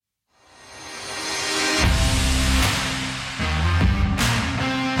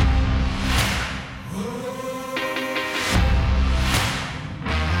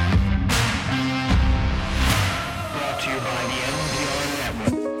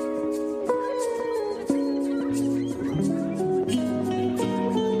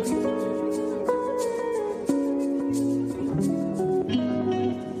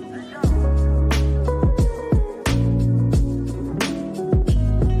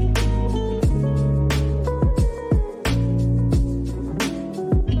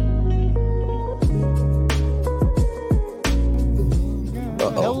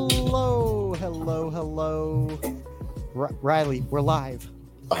Riley, we're live.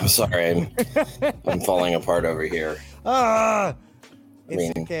 I'm sorry, I'm falling apart over here.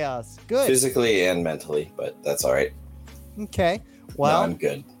 It's chaos. Good. Physically and mentally, but that's all right. Okay. Well, no, I'm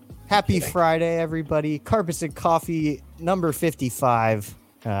good. Happy Friday, everybody. Carpets and Coffee number 55.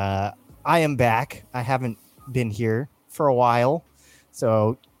 I am back. I haven't been here for a while,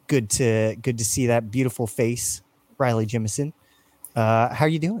 so good to see that beautiful face, Riley Jimison. How are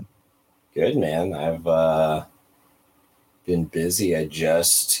you doing? Good, man. I've been busy. I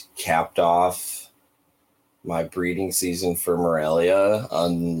just capped off my breeding season for Morelia,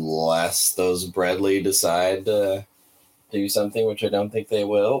 unless those Bredli decide to do something, which I don't think they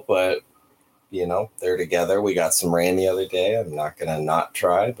will, but you know, they're together. We got some rain the other day. I'm not going to not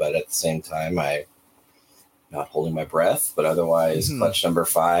try, but at the same time, I'm not holding my breath, but otherwise clutch number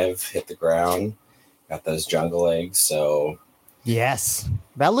 5 hit the ground, got those jungle eggs. So yes,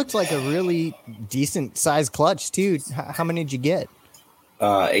 that looked like a really decent size clutch too. How many did you get?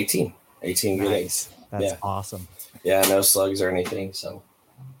 18 good eggs. That's awesome. Yeah, no slugs or anything. So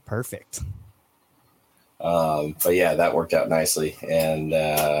perfect. But yeah, that worked out nicely. And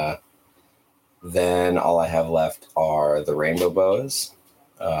then all I have left are the rainbow boas.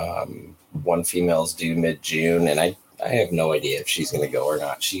 One female's due mid-June, and I have no idea if she's going to go or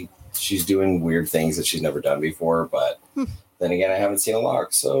not. She's doing weird things that she's never done before, but then again, I haven't seen a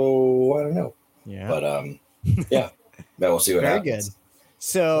lock, so I don't know. Yeah. But yeah, but we'll see what happens. Very good.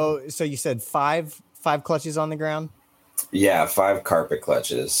 So you said five clutches on the ground? Yeah, 5 carpet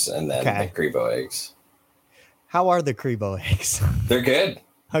clutches, and then the Crebo eggs. How are the Crebo eggs? They're good.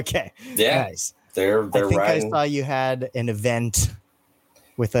 Okay. Yeah. Nice. They're I think riding. I saw you had an event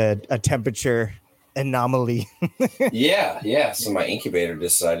with a temperature anomaly. Yeah. So my incubator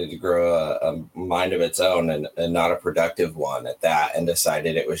decided to grow a mind of its own and not a productive one at that, and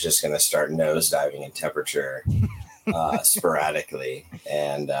decided it was just going to start nosediving in temperature sporadically.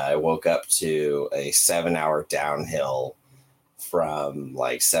 And I woke up to a 7-hour downhill from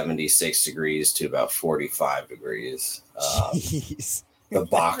like 76 degrees to about 45 degrees. Jeez. The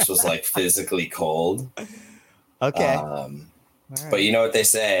box was like physically cold. Okay. Right. But you know what they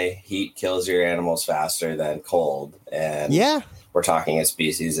say, heat kills your animals faster than cold. And we're talking a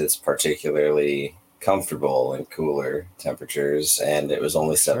species that's particularly comfortable in cooler temperatures. And it was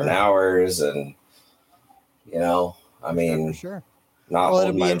only 7 hours. And, you know, I mean, sure. Not well,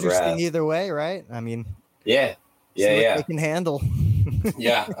 it'll be interesting breath. Either way, right? I mean, yeah. They can handle.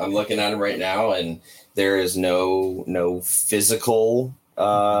 Yeah, I'm looking at them right now, and there is no physical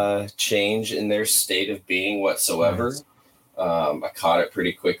change in their state of being whatsoever. Nice. I caught it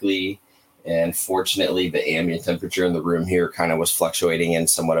pretty quickly, and fortunately, the ambient temperature in the room here kind of was fluctuating in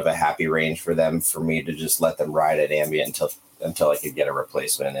somewhat of a happy range for them, for me to just let them ride at ambient until I could get a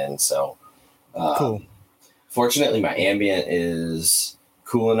replacement in. So, cool. Fortunately, my ambient is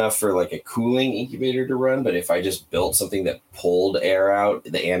cool enough for like a cooling incubator to run, but if I just built something that pulled air out,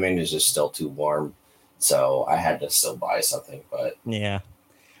 the ambient is just still too warm. So I had to still buy something, but yeah,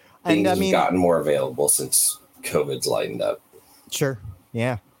 things have gotten more available since COVID's lightened up. Sure.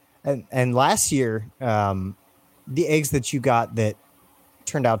 Yeah. And last year, the eggs that you got that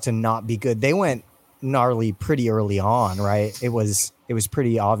turned out to not be good, they went gnarly pretty early on, right? It was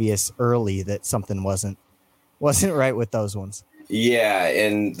pretty obvious early that something wasn't right with those ones. Yeah,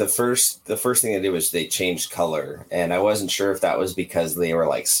 and the first thing they did was they changed color, and I wasn't sure if that was because they were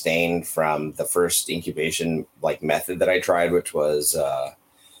like stained from the first incubation like method that I tried, which was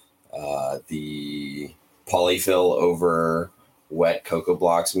the polyfill over wet Cocoa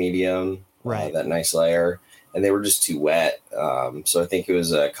Blocks medium, right? That nice layer, and they were just too wet. So I think it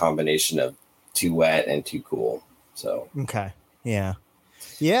was a combination of too wet and too cool. So okay, yeah.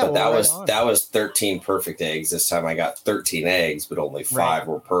 Yeah, but that was 13 perfect eggs. This time I got 13 eggs, but only 5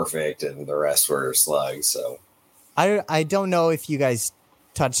 were perfect, and the rest were slugs. So I don't know if you guys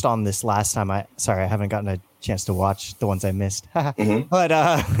touched on this last time. I haven't gotten a chance to watch the ones I missed. But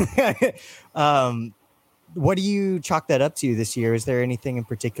what do you chalk that up to this year? Is there anything in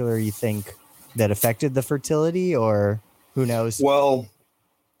particular you think that affected the fertility, or who knows? Well,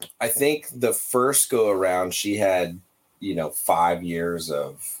 I think the first go around she had 5 years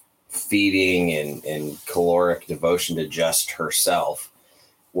of feeding and caloric devotion to just herself.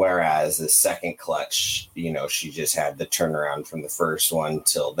 Whereas the second clutch, she just had the turnaround from the first one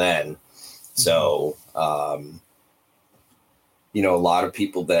till then. So, a lot of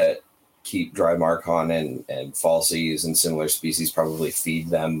people that keep dry Marcon and falsies and similar species probably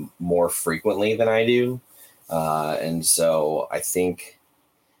feed them more frequently than I do. And so I think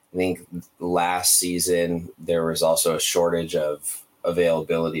last season there was also a shortage of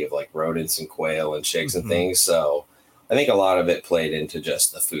availability of like rodents and quail and chicks and things. So I think a lot of it played into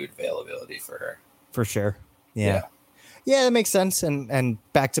just the food availability for her. For sure. Yeah. Yeah, that makes sense. And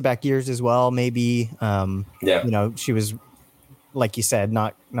back-to-back years as well. Maybe, she was, like you said,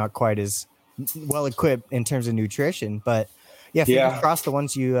 not quite as well equipped in terms of nutrition, but fingers crossed the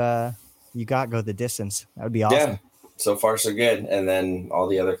ones you got go the distance. That would be awesome. Yeah, so far so good. And then all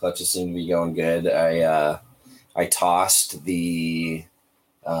the other clutches seem to be going good. I tossed the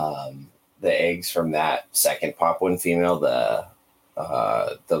eggs from that second Papuan female, the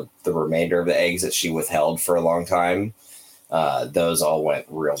remainder of the eggs that she withheld for a long time. Those all went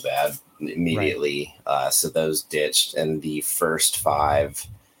real bad immediately. Right. So those ditched, and the first 5,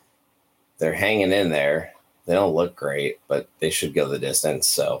 they're hanging in there. They don't look great, but they should go the distance.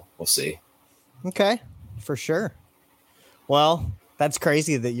 So we'll see. Okay, for sure. Well, that's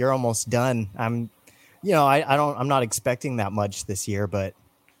crazy that you're almost done. I'm not expecting that much this year, but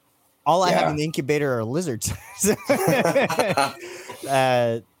all I have in the incubator are lizards.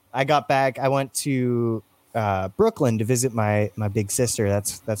 I got back. I went to Brooklyn to visit my big sister.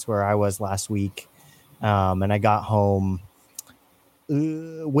 That's where I was last week. And I got home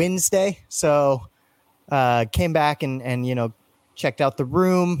Wednesday. So came back and checked out the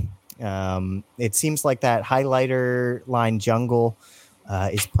room. It seems like that highlighter line jungle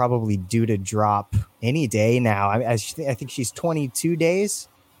is probably due to drop any day now. I think she's 22 days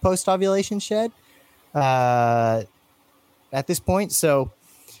post ovulation shed at this point. So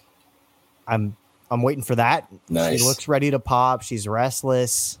I'm waiting for that. Nice. She looks ready to pop. She's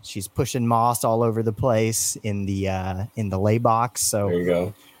restless. She's pushing moss all over the place in the lay box. So there you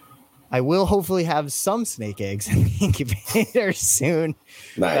go. I will hopefully have some snake eggs in the incubator soon.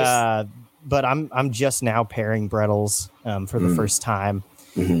 Nice. But I'm just now pairing Brettles for the first time.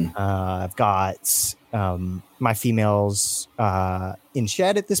 Mm-hmm. I've got my females in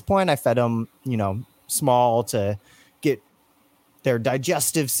shed at this point. I fed them, small to get their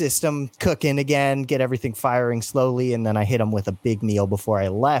digestive system cooking again, get everything firing slowly. And then I hit them with a big meal before I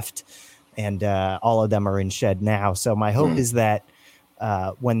left. And all of them are in shed now. So my hope is that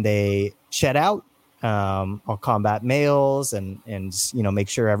when they shed out, I'll combat males and make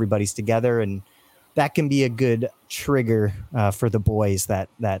sure everybody's together, and that can be a good trigger for the boys,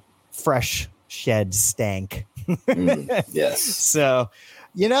 that fresh shed stank. Yes. So,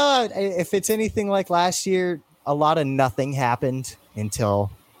 if it's anything like last year, a lot of nothing happened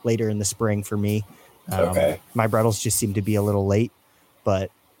until later in the spring for me. Okay. My Brettles just seem to be a little late, but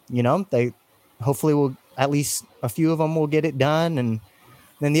they hopefully will, at least a few of them will get it done. And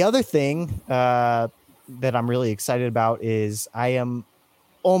then the other thing that I'm really excited about is I am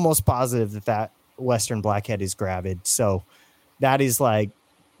almost positive that Western Blackhead is gravid. So that is like,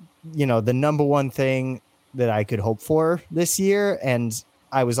 the number one thing that I could hope for this year. And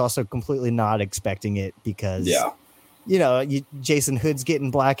I was also completely not expecting it because, Jason Hood's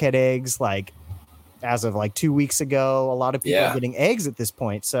getting blackhead eggs like as of like 2 weeks ago. A lot of people are getting eggs at this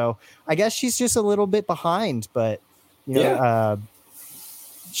point. So I guess she's just a little bit behind, but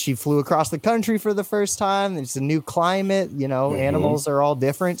she flew across the country for the first time. It's a new climate, animals are all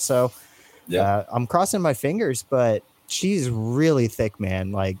different. So I'm crossing my fingers, but she's really thick,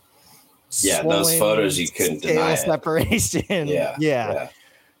 man. Like, those photos, you couldn't deny separation.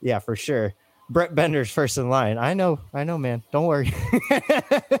 Yeah, for sure. Brett Bender's first in line. I know, man. Don't worry.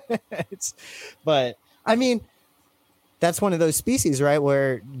 But I mean, that's one of those species, right,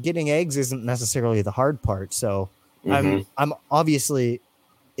 where getting eggs isn't necessarily the hard part. So I'm obviously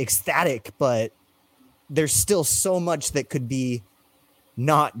ecstatic, but there's still so much that could be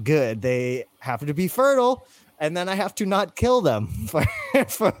not good. They have to be fertile, and then I have to not kill them for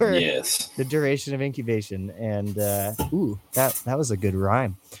the duration of incubation. And that was a good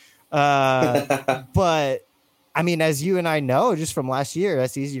rhyme. But I mean, as you and I know, just from last year,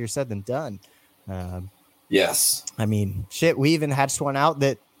 that's easier said than done. Yes. I mean, shit, we even hatched one out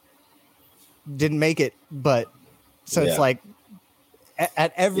that didn't make it, but so it's like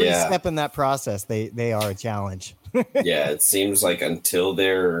at every step in that process, they are a challenge. It seems like until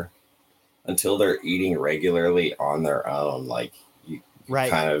they're eating regularly on their own, like you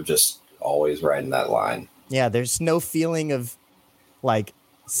kind of just always riding that line. Yeah, there's no feeling of like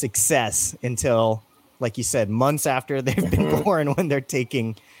success until, like you said, months after they've been born, when they're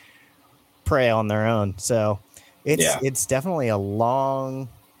taking prey on their own. So it's definitely a long,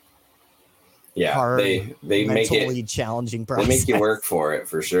 hard, they mentally make it challenging process. They make you work for it,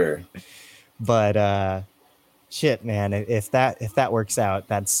 for sure. But shit, man, if that works out,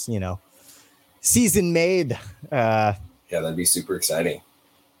 that's season made. That'd be super exciting.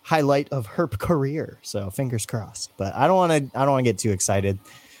 Highlight of her career. So fingers crossed. But I don't want to get too excited.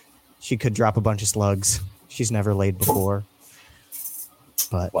 She could drop a bunch of slugs. she's never laid before,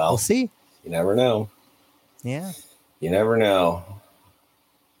 but Well, we'll see. You never know. Yeah. You never know.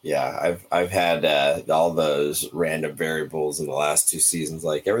 Yeah, I've had all those random variables in the last 2 seasons.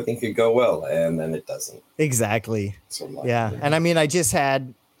 Like everything could go well, and then it doesn't. Exactly. So I'm like, Yeah, and I mean, I just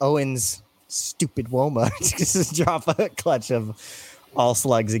had Owen's stupid Woma just drop a clutch of all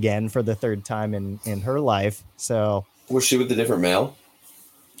slugs again for the third time in her life. So was she with a different male?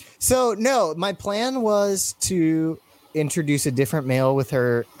 So no, my plan was to introduce a different male with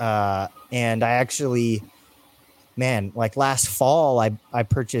her, and I actually, man, like last fall, I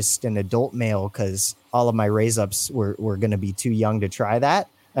purchased an adult male because all of my raise ups were going to be too young to try that,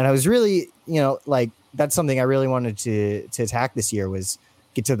 and I was really, like that's something I really wanted to attack this year was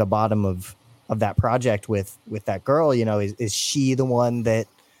get to the bottom of that project with that girl. Is she the one that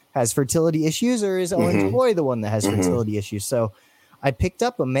has fertility issues, or is Owen's boy the one that has fertility issues? So I picked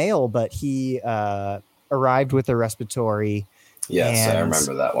up a male, but he arrived with a respiratory. Yes, I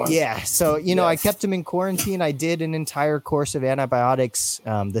remember that one. Yeah. So, I kept him in quarantine. I did an entire course of antibiotics.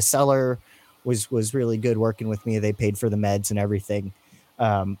 The seller was really good working with me. They paid for the meds and everything.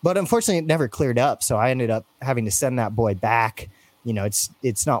 But unfortunately, it never cleared up. So I ended up having to send that boy back.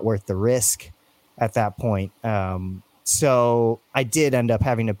 It's not worth the risk at that point. So I did end up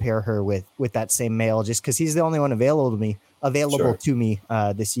having to pair her with that same male just because he's the only one available to me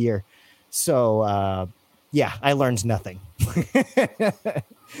this year. So yeah, I learned nothing.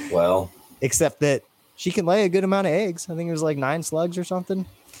 Well, except that she can lay a good amount of eggs. I think it was like 9 slugs or something,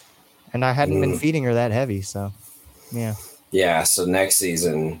 and I hadn't been feeding her that heavy. So yeah. So next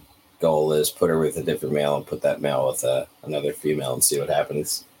season goal is put her with a different male and put that male with another female and see what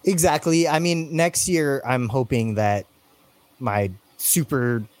happens. Exactly. I mean, next year I'm hoping that my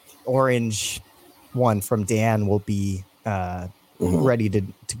super orange one from Dan will be ready to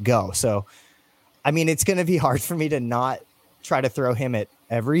go. So, I mean, it's going to be hard for me to not try to throw him at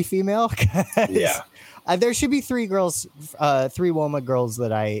every female. Yeah. There should be 3 girls, 3 Woma girls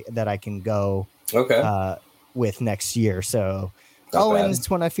that I can go with next year. So Owen's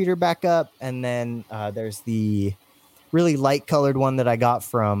when I feed her back up. And then there's the really light colored one that I got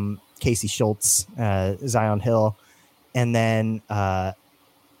from Casey Schultz, Zion Hill. And then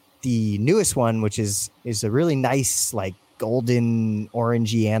the newest one, which is a really nice, like golden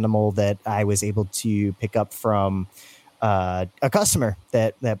orangey animal that I was able to pick up from a customer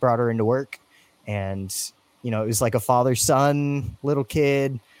that brought her into work. And, it was like a father-son little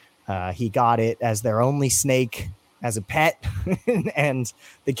kid. He got it as their only snake as a pet and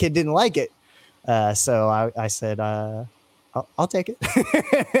the kid didn't like it. So I said, I'll take it.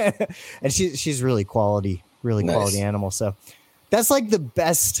 And she's really quality animal. So that's like the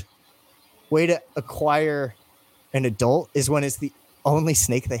best way to acquire an adult is when it's the only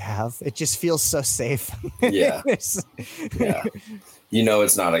snake they have. It just feels so safe. Yeah. Yeah.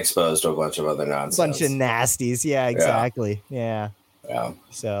 It's not exposed to a bunch of other nonsense. Bunch of nasties. Yeah, exactly. Yeah.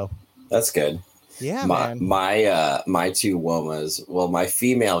 So that's good. Yeah, my 2 Womas. Well, my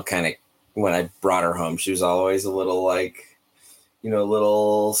female kind of, when I brought her home, she was always a little like, a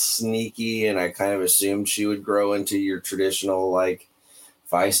little sneaky, and I kind of assumed she would grow into your traditional like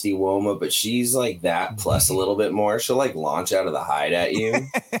feisty Woma, but she's like that plus a little bit more. She'll like launch out of the hide at you.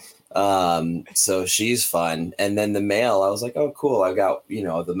 So she's fun. And then the male, I was like, oh cool, I've got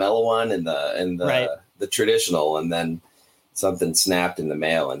the mellow one and the traditional, and then something snapped in the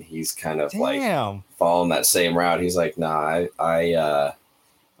male, and he's kind of like following that same route. He's like, nah,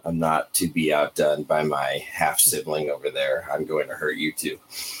 I'm not to be outdone by my half sibling over there. I'm going to hurt you too.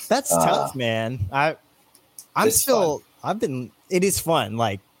 That's tough, man. It is fun.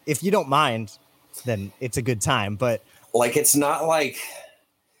 Like, if you don't mind, then it's a good time. But like, it's not like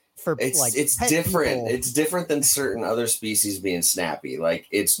it's different. People. It's different than certain other species being snappy. Like,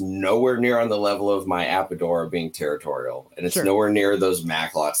 it's nowhere near on the level of my Apodora being territorial, and it's nowhere near those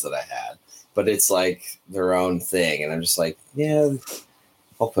Maclots that I had. But it's like their own thing, and I'm just like, yeah,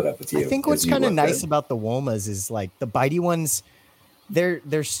 I'll put up with you. I think what's kind of nice about the Womas is like the bitey ones.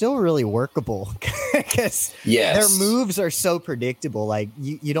 They're still really workable because their moves are so predictable. Like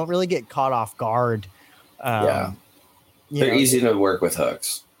you don't really get caught off guard. They're easy to work with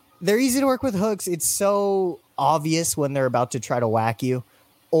hooks. They're easy to work with hooks. It's so obvious when they're about to try to whack you,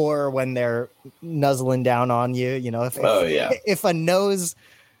 or when they're nuzzling down on you. If a nose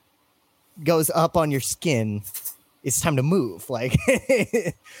goes up on your skin, it's time to move. Like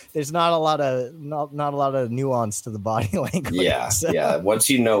there's not a lot of nuance to the body language. Yeah. So. Yeah. Once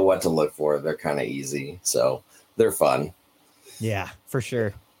you know what to look for, they're kind of easy. So they're fun. Yeah, for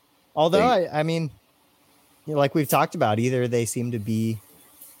sure. Although I mean, like we've talked about, either they seem to be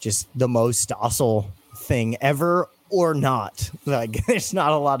just the most docile anything ever or not. Like there's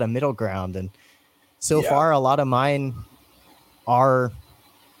not a lot of middle ground. And so far, a lot of mine are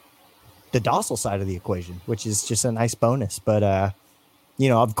the docile side of the equation, which is just a nice bonus. But, you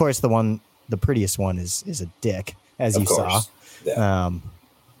know, of course, the prettiest one is a dick, as you saw. Yeah.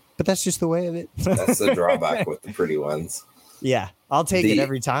 But that's just the way of it. That's the drawback with the pretty ones. Yeah, I'll take it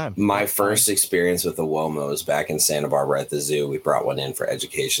every time. My first experience with the Womos back in Santa Barbara at the zoo, we brought one in for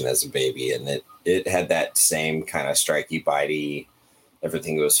education as a baby, and it had that same kind of striky, bitey,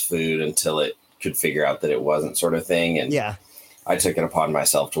 everything was food until it could figure out that it wasn't sort of thing. And yeah, I took it upon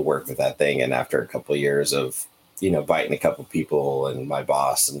myself to work with that thing. And after a couple of years of, you know, biting a couple people and my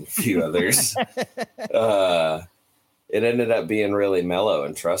boss and a few others, it ended up being really mellow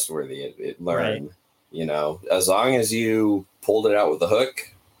and trustworthy. It learned, you know, as long as you pulled it out with the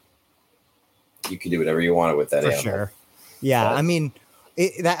hook, you could do whatever you wanted with that animal. Sure. Yeah. But, I mean,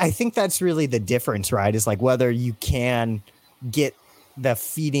 I think that's really the difference, right? Is like whether you can get the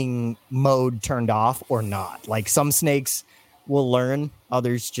feeding mode turned off or not. Like some snakes will learn,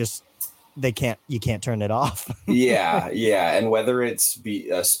 others just you can't turn it off. yeah. And whether it's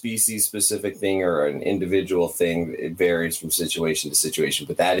a species specific thing or an individual thing, it varies from situation to situation.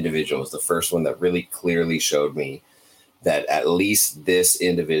 But that individual was the first one that really clearly showed me that at least this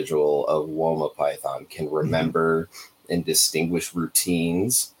individual of Woma python can remember and distinguish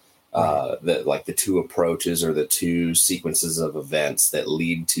routines, that like the two approaches or the two sequences of events that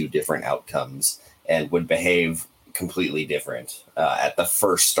lead to different outcomes and would behave completely different at the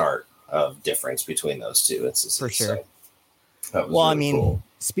first start of difference between those two instances. For sure. So, well, really, I mean, cool.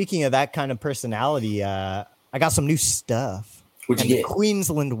 Speaking of that kind of personality, I got some new stuff. What'd you get? The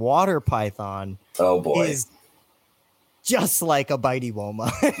Queensland water python. Oh boy. Is just like a bitey Woma.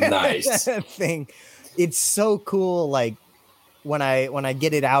 Nice thing. It's so cool. Like when I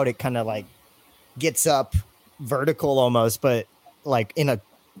get it out, it kind of like gets up vertical almost, but like in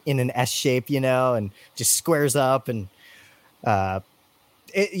an S shape, you know, and just squares up and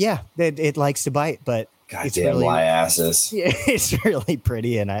it likes to bite, but goddamn it's really, asses. Yeah, it's really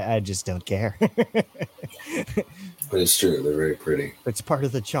pretty, and I just don't care. But it's true; they're very pretty. It's part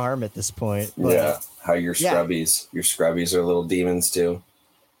of the charm at this point. But, yeah, how your scrubbies? Your scrubbies are little demons too.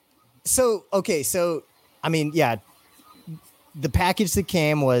 So I mean, yeah, the package that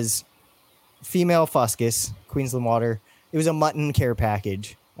came was female Fuscus, Queensland water. It was a mutton care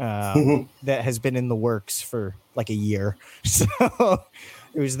package that has been in the works for like a year. So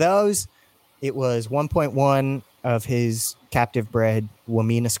it was those. It was 1.1 of his captive bred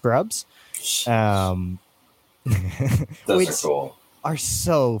Wamena scrubs. Those are cool. Are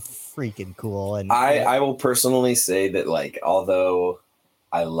so freaking cool. And I will personally say that, like, although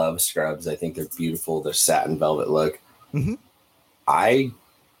I love scrubs, I think they're beautiful. Their satin velvet look. Mm-hmm. I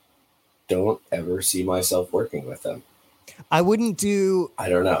don't ever see myself working with them. I wouldn't do. I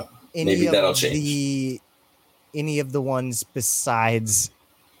don't know. Maybe that'll change. Any of the ones besides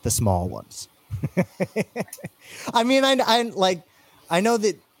the small ones. I mean, I know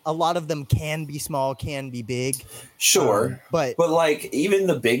that a lot of them can be small, can be big. Sure. But like even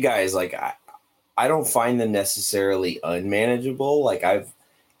the big guys, like I don't find them necessarily unmanageable. Like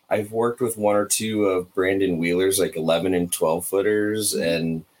I've worked with one or two of Brandon Wheeler's like 11 and 12 footers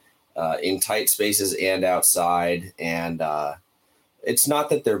and in tight spaces and outside. And it's not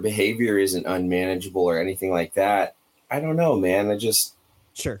that their behavior isn't unmanageable or anything like that. I don't know, man.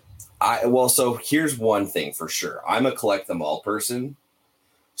 Sure. So here's one thing for sure. I'm a collect them all person.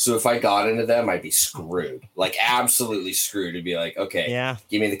 So if I got into them, I'd be screwed, like absolutely screwed. To be like, okay,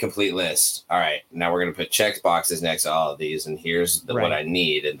 give me the complete list. All right, now we're going to put check boxes next to all of these. And here's what I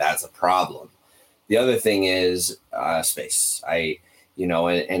need. And that's a problem. The other thing is space.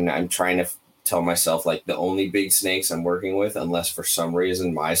 And I'm trying to tell myself like the only big snakes I'm working with, unless for some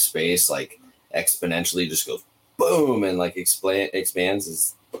reason my space like exponentially just goes boom and like expands,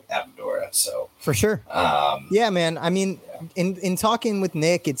 is Apodora. So for sure. Yeah, man. I mean, in talking with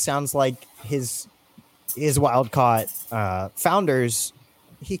Nick, it sounds like his wild caught founders,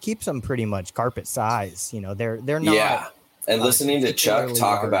 he keeps them pretty much carpet size. You know, they're not. Yeah. And listening to Chuck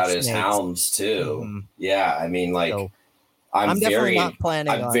talk about his hounds too. Mm-hmm. Yeah. I mean, like I'm definitely not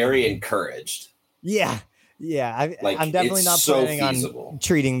planning. I'm very encouraged. Yeah. Yeah. I'm definitely not planning on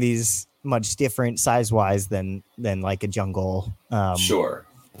treating these much different size wise than like a jungle. Sure.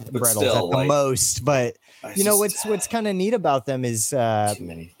 But still, at the most. But you know what's kind of neat about them is too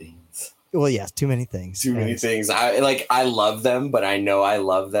many things. Well, yes, too many things. Too many things. I love them, but I know I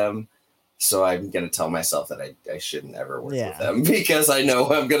love them So I'm going to tell myself that I shouldn't ever work Yeah. with them because I know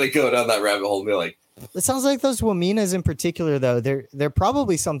I'm going to go down that rabbit hole and be like, It sounds like those Waminas in particular, though, they're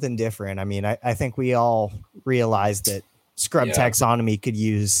probably something different. I mean, I think we all realize that scrub taxonomy could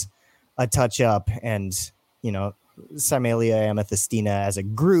use a touch up, and, you know, Cymalia amethystina as a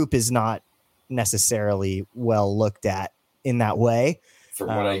group is not necessarily well looked at in that way. From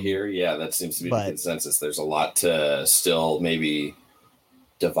what I hear, yeah, that seems to be the consensus. There's a lot to still maybe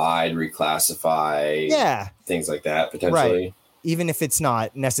divide, reclassify, things like that potentially. Right. Even if it's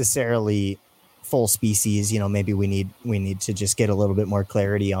not necessarily full species, you know, maybe we need to just get a little bit more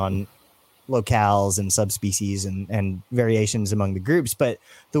clarity on locales and subspecies and variations among the groups. But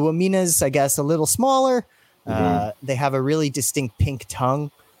the Waminas, I guess, a little smaller. They have a really distinct pink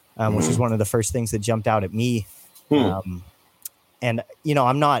tongue, which is one of the first things that jumped out at me. And, you know,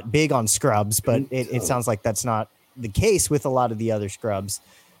 I'm not big on scrubs, but it sounds like that's not the case with a lot of the other scrubs.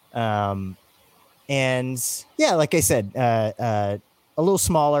 And yeah, like I said, a little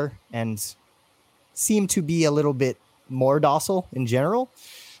smaller and seem to be a little bit more docile in general,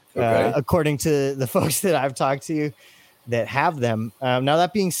 according to the folks that I've talked to that have them. Now,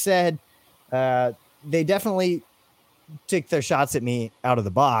 that being said, they definitely take their shots at me out of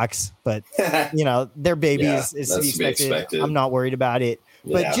the box, but you know, they're babies. It's to be expected. I'm not worried about it.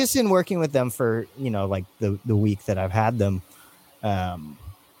 But just in working with them for, you know, like the week that I've had them,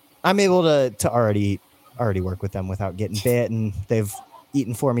 I'm able to already work with them without getting bit, and they've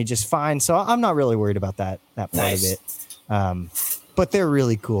eaten for me just fine. So I'm not really worried about that part of it. But they're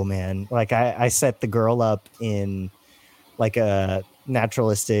really cool, man. Like I set the girl up in like a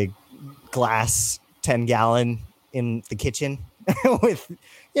naturalistic glass 10-gallon in the kitchen with,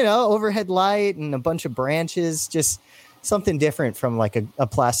 you know, overhead light and a bunch of branches, just something different from like a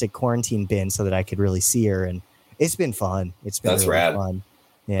plastic quarantine bin so that I could really see her. And it's been fun. It's been really rad. Fun.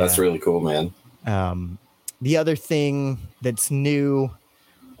 Yeah. That's really cool, man. The other thing that's new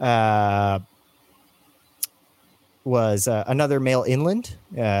was another male inland.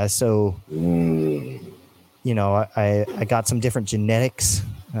 So, you know, I got some different genetics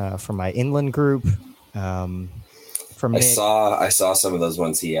from my inland group. From I saw some of those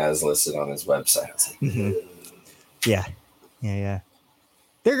ones he has listed on his website. I was like, yeah,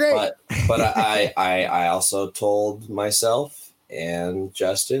 they're great. But I also told myself and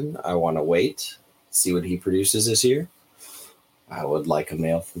Justin I want to wait, see what he produces this year. I would like a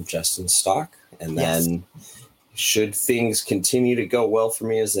male from Justin's stock, and then should things continue to go well for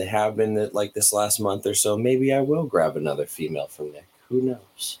me as they have been like this last month or so, maybe I will grab another female from Nick. Who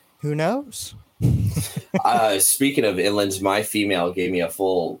knows? Who knows? Speaking of inlands, my female gave me a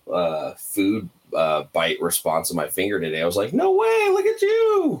full food bite response on my finger today. I was like, no way, look at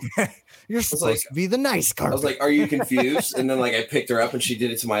you. You're supposed to be the nice carpet. I was like, are you confused? And then like I picked her up and she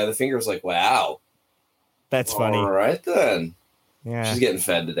did it to my other finger. I was like, wow. That's funny. All right then. Yeah. She's getting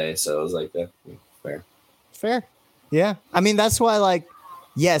fed today. So I was like, fair. Yeah. I mean, that's why, like,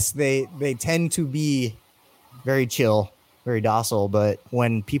 yes, they tend to be very chill, very docile. But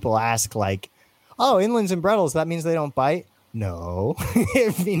when people ask like, oh, inlands and Brettles, that means they don't bite? No,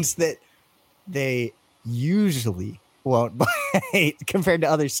 it means that they usually won't bite compared to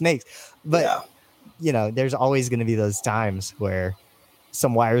other snakes. But, you know, there's always going to be those times where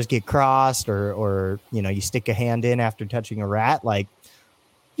some wires get crossed or, you know, you stick a hand in after touching a rat. Like,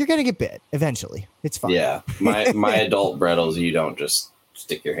 you're going to get bit eventually. It's fine. Yeah. My adult Brettles, you don't just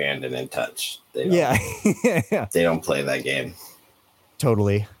stick your hand in and touch. They don't, They don't play that game.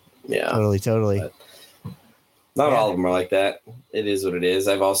 Totally. Yeah. Totally. But not all of them are like that. It is what it is.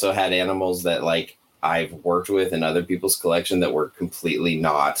 I've also had animals that like I've worked with in other people's collection that were completely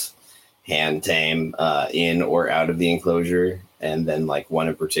not hand tame in or out of the enclosure. And then like one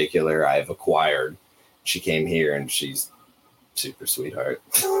in particular I've acquired. She came here and she's super sweetheart.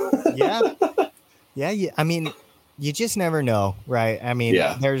 Yeah. I mean, you just never know, right? I mean,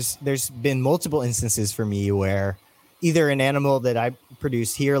 there's been multiple instances for me where either an animal that I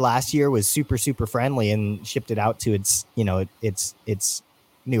produced here last year was super, super friendly and shipped it out to its, you know, its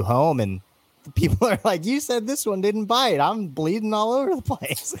new home. And people are like, you said this one didn't bite. I'm bleeding all over the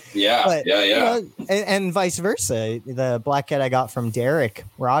place. Yeah. But, you know, and vice versa. The black cat I got from Derek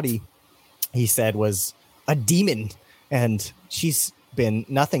Roddy, he said was a demon, and she's been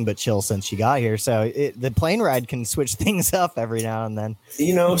nothing but chill since she got here. So the plane ride can switch things up every now and then.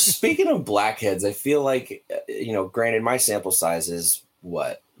 You know, speaking of blackheads, I feel like, you know, granted my sample size is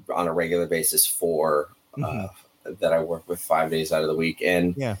what on a regular basis 4 that I work with 5 days out of the week.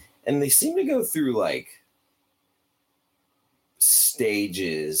 And they seem to go through like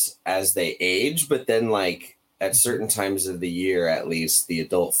stages as they age, but then like at certain times of the year, at least, the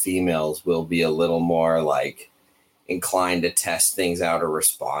adult females will be a little more like inclined to test things out or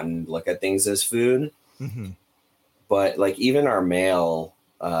respond, look at things as food. Mm-hmm. But like even our male,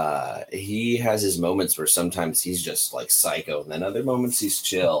 he has his moments where sometimes he's just like psycho, and then other moments he's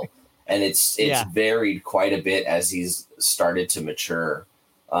chill. And it's varied quite a bit as he's started to mature.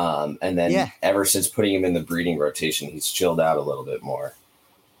 And then ever since putting him in the breeding rotation, he's chilled out a little bit more.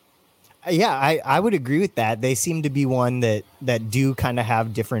 Yeah, I would agree with that. They seem to be one that do kind of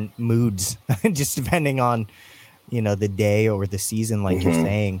have different moods, just depending on, the day or the season, like you're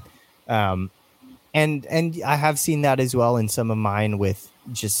saying. And I have seen that as well in some of mine with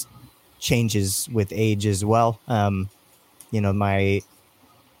just changes with age as well. One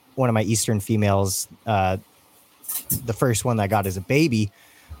of my Eastern females, the first one that I got as a baby,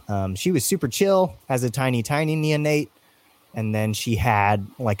 she was super chill, has a tiny neonate. And then she had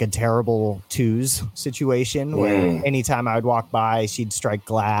like a terrible twos situation where anytime I would walk by, she'd strike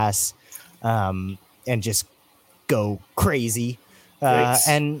glass and just go crazy.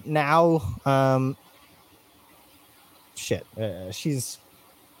 And now, she's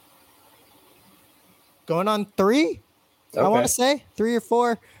going on 3. Okay. I want to say 3 or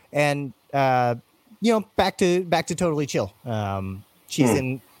 4. And, back to totally chill. She's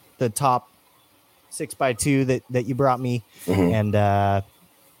in the top 6x2 that you brought me. And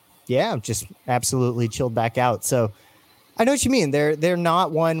just absolutely chilled back out. So I know what you mean. They're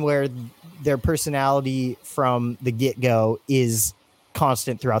not one where their personality from the get-go is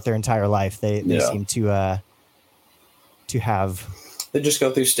constant throughout their entire life. They seem to have, they just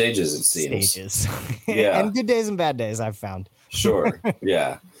go through stages, it seems. And good days and bad days, I've found. Sure.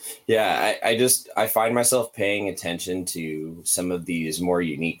 I find myself paying attention to some of these more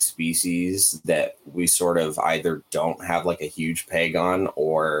unique species that we sort of either don't have like a huge peg on,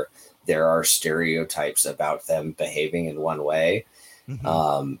 or there are stereotypes about them behaving in one way.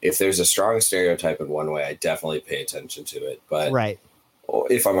 If there's a strong stereotype in one way, I definitely pay attention to it. But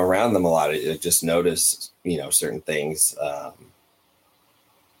if I'm around them a lot, I just notice, certain things. I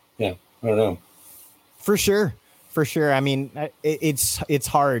don't know. For sure. I mean, it's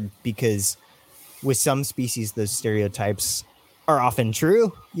hard because with some species, those stereotypes are often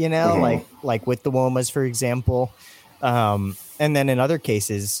true, like with the womas, for example. And then in other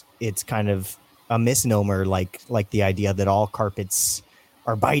cases, it's kind of a misnomer, like the idea that all carpets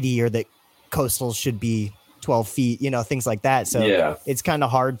are bitey or that coastals should be 12 feet, things like that. So it's kind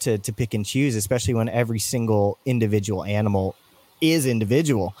of hard to pick and choose, especially when every single individual animal is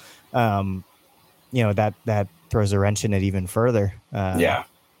individual. That throws a wrench in it even further.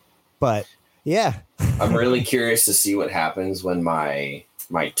 But I'm really curious to see what happens when my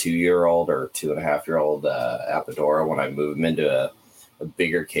 2-year-old or 2.5-year-old Apodora, when I move him into a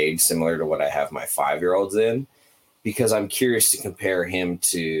bigger cage similar to what I have my 5-year-olds in, because I'm curious to compare him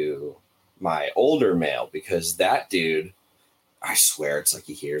to my older male, because that dude, I swear it's like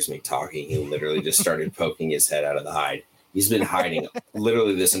he hears me talking. He literally just started poking his head out of the hide. He's been hiding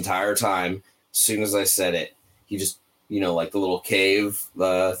literally this entire time. As soon as I said it, he just, like the little cave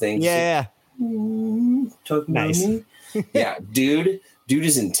thing. Yeah. Nice. Yeah, dude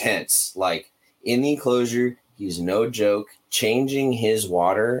is intense. Like in the enclosure, he's no joke. Changing his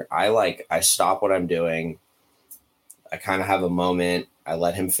water, I stop what I'm doing. I kind of have a moment. I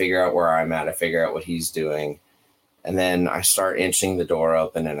let him figure out where I'm at. I figure out what he's doing. And then I start inching the door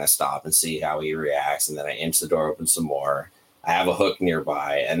open, and I stop and see how he reacts. And then I inch the door open some more. I have a hook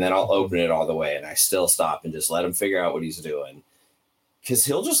nearby, and then I'll open it all the way, and I still stop and just let him figure out what he's doing. Because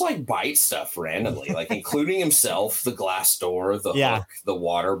he'll just like bite stuff randomly, like including himself, the glass door, the hook, the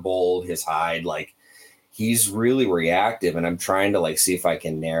water bowl, his hide. Like he's really reactive, and I'm trying to like see if I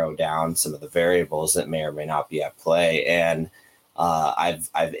can narrow down some of the variables that may or may not be at play. And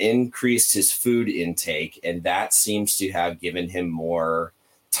I've increased his food intake, and that seems to have given him more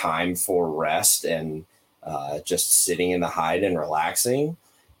time for rest and just sitting in the hide and relaxing,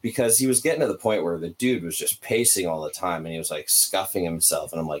 because he was getting to the point where the dude was just pacing all the time, and he was like scuffing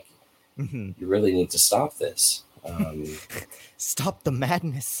himself. And I'm like, you really need to stop this. Stop the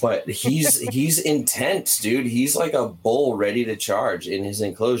madness. But he's intense, dude. He's like a bull ready to charge in his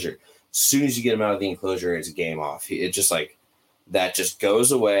enclosure. As soon as you get him out of the enclosure, it's game off. It just like that just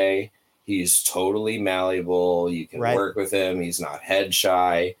goes away. He's totally malleable. You can work with him. He's not head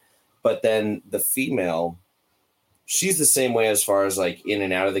shy. But then the female, she's the same way as far as like in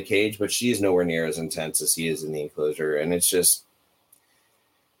and out of the cage, but she's nowhere near as intense as he is in the enclosure. And it's just,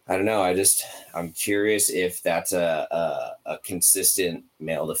 I don't know. I'm curious if that's a consistent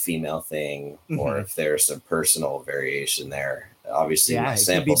male to female thing, or if there's some personal variation there. Obviously, my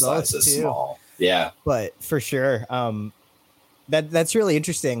sample size is small. Yeah. But for sure, that's really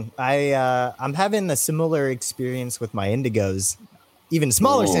interesting. I'm having a similar experience with my indigos, even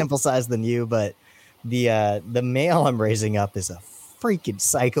smaller Ooh. sample size than you, but the male I'm raising up is a freaking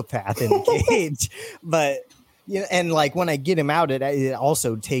psychopath in the cage. But and like when I get him out, it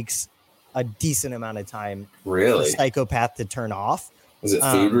also takes a decent amount of time for Really? psychopath to turn off. Is it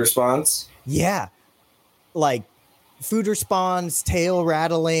food response? Yeah, like food response, tail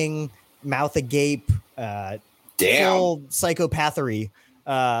rattling, mouth agape, Damn. full psychopathery.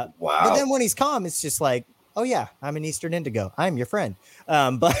 Wow. But then when he's calm, it's just like, oh yeah, I'm an Eastern Indigo. I'm your friend.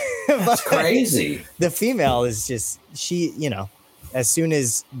 But That's crazy. The female is just, she, as soon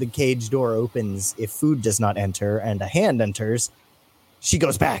as the cage door opens, if food does not enter and a hand enters, she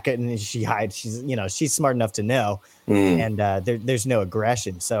goes back and she hides. She's smart enough to know, and there's no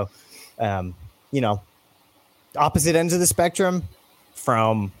aggression. So, opposite ends of the spectrum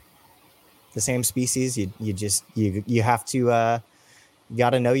from the same species. You have to you got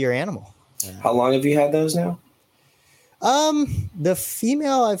to know your animal. How long have you had those now? The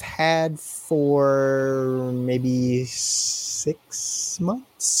female I've had for maybe 6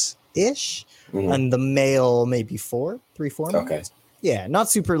 months ish, and the male maybe 4 months. Okay. Yeah, not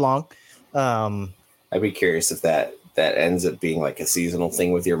super long. I'd be curious if that ends up being like a seasonal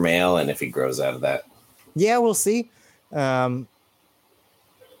thing with your male, and if he grows out of that. Yeah, we'll see. The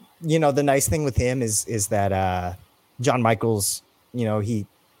nice thing with him is that John Michaels, he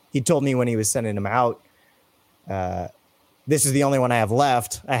told me when he was sending him out, this is the only one I have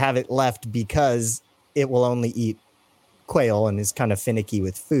left. I have it left because it will only eat quail and is kind of finicky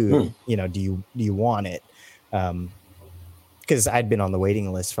with food. Do you want it? Because I'd been on the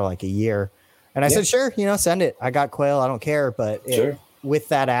waiting list for like a year, and I said, sure, send it. I got quail. I don't care. But with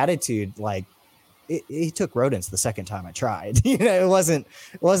that attitude, like it took rodents the second time I tried. It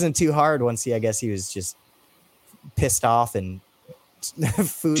wasn't too hard once I guess he was just pissed off and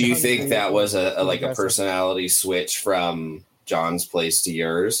food. Do you think that was a personality switch from John's place to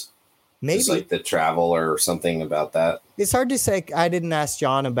yours? Maybe just like the travel or something about that. It's hard to say. I didn't ask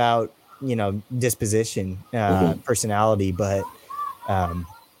John about disposition, personality, but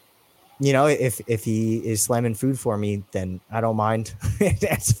if he is slamming food for me, then I don't mind.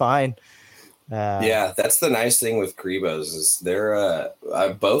 That's fine. Yeah, that's the nice thing with Cribos is they're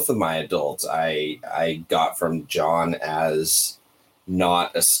both of my adults I got from John as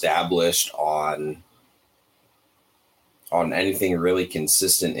not established on anything really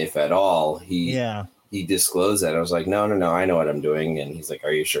consistent, if at all. He disclosed that. I was like, no, I know what I'm doing, and he's like,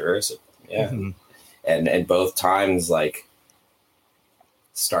 are you sure? So yeah, and both times like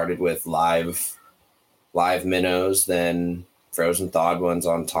started with live minnows, then frozen thawed ones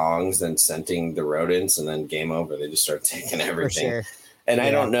on tongs, then scenting the rodents, and then game over. They just start taking everything. Sure. And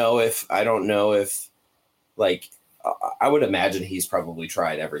I don't know if like I would imagine he's probably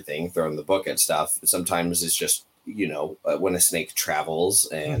tried everything, thrown the book at stuff. Sometimes it's just when a snake travels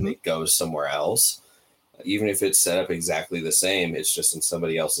and it goes somewhere else, even if it's set up exactly the same, it's just in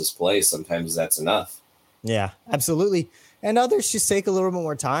somebody else's place. Sometimes that's enough. Yeah, absolutely. And others just take a little bit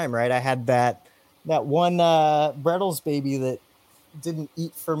more time, right? I had that one Brettles baby that didn't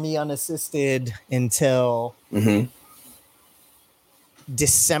eat for me unassisted until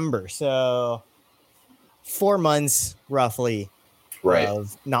December. So 4 months roughly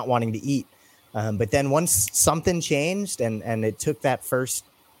of not wanting to eat. But then once something changed and it took that first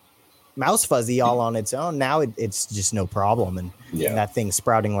mouse fuzzy all on its own, now it's just no problem. And that thing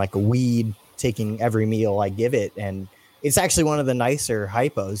sprouting like a weed, taking every meal I give it. And it's actually one of the nicer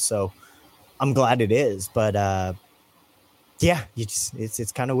hypos. So I'm glad it is. But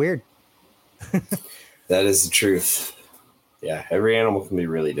it's kind of weird. That is the truth. Yeah. Every animal can be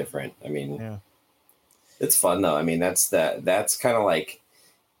really different. I mean, it's fun though. I mean, that's kind of like,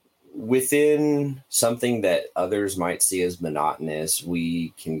 within something that others might see as monotonous, we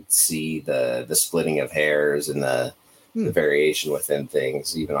can see the splitting of hairs and the variation within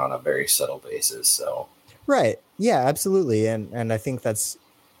things, even on a very subtle basis. So, right. Yeah, absolutely. And I think that's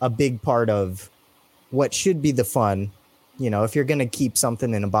a big part of what should be the fun. If you're going to keep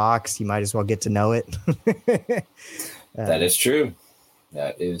something in a box, you might as well get to know it. That is true.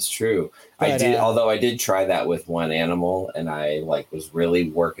 That is true. But, although I did try that with one animal, and I was really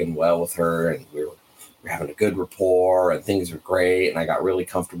working well with her, and we were having a good rapport, and things were great, and I got really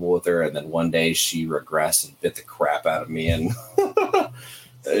comfortable with her. And then one day she regressed and bit the crap out of me, and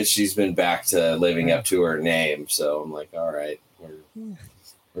she's been back to living up to her name. So I'm like, all right,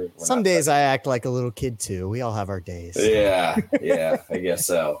 we're some days I act like a little kid too. We all have our days. Yeah, I guess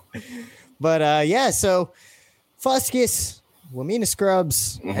so. But so Fuscus, Wamena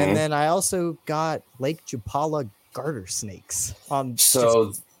scrubs, Mhm. and then I also got Lake Chapala garter snakes on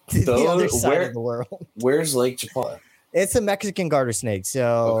So just the other those side of the world. where's Lake Chapala? It's a Mexican garter snake.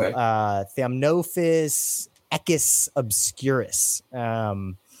 So Okay. Thamnophis equus obscurus.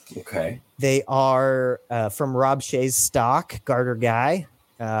 Okay. They are from Rob Shea's stock, garter guy,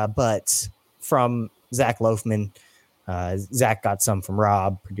 but from Zach Loafman. Zach got some from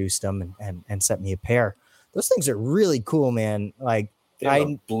Rob, produced them, and sent me a pair. Those things are really cool, man. Like They have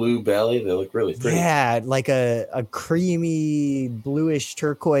a blue belly. They look really pretty. yeah, like a creamy bluish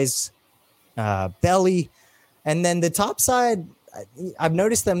turquoise belly, and then the top side. I've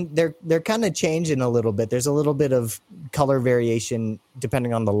noticed them. They're kind of changing a little bit. There's a little bit of color variation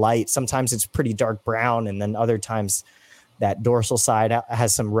depending on the light. Sometimes it's pretty dark brown, and then other times that dorsal side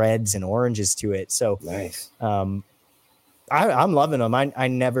has some reds and oranges to it. So nice. I'm loving them. I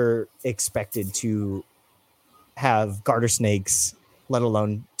never expected to have garter snakes, let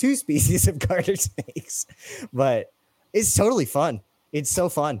alone two species of garter snakes, but it's totally fun. It's so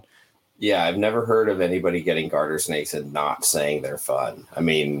fun. Yeah, I've never heard of anybody getting garter snakes and not saying they're fun. I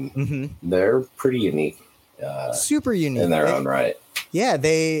mean, they're pretty unique. Super unique in their own right. Yeah,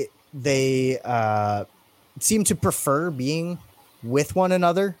 they seem to prefer being with one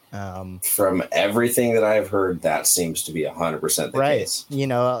another. From everything that I've heard, that seems to be 100% the case. You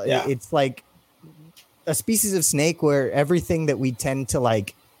know, it's like a species of snake where everything that we tend to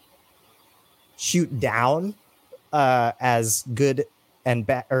like shoot down as good and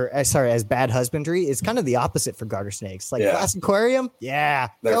bad, or as bad husbandry is kind of the opposite for garter snakes. Like glass aquarium,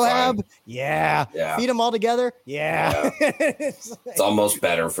 Cohab, feed them all together, it's almost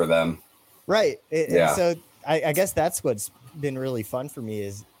better for them, right? So I guess that's what's been really fun for me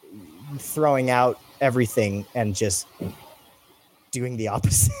is throwing out everything and just doing the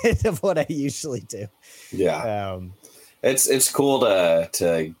opposite of what I usually do. It's cool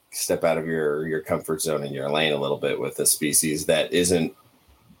to step out of your comfort zone and your lane a little bit with a species that isn't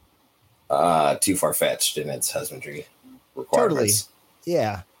too far-fetched in its husbandry requirements.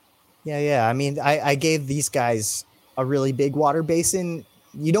 Totally. Yeah. I mean, I gave these guys a really big water basin.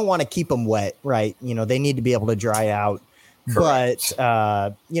 You don't want to keep them wet, right? You know, they need to be able to dry out. Correct.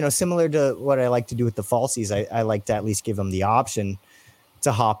 But, similar to what I like to do with the falsies, I like to at least give them the option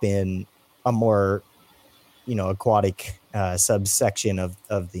to hop in a more, aquatic subsection of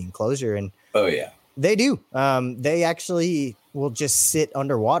the enclosure. And they do. They actually will just sit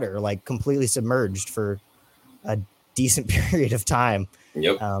underwater, like completely submerged for a decent period of time.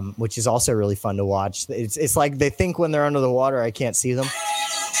 Yep. Which is also really fun to watch. It's like they think when they're under the water, I can't see them.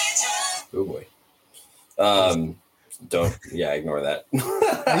 Oh boy. Ignore that.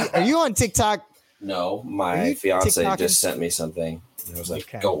 Are you on TikTok? No, my fiance just sent me something. I was like,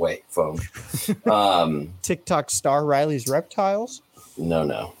 go away, phone. TikTok star Riley's Reptiles?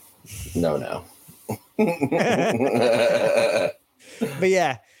 No. But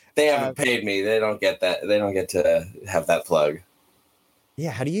yeah. They haven't paid me. They don't get that. They don't get to have that plug.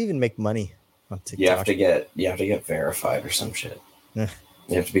 Yeah, how do you even make money on TikTok? You have to get verified or some shit. You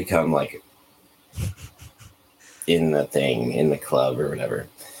have to become like in the club or whatever.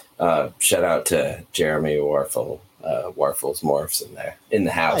 Shout out to Jeremy Warfel. Warfel's Morphs in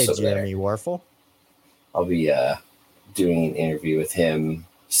the house. Hi, Jeremy Warfel. I'll be doing an interview with him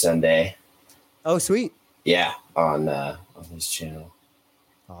Sunday. Oh, sweet. Yeah, on his channel.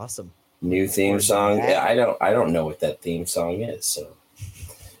 Awesome. New theme song. Yeah, I don't know what that theme song is. So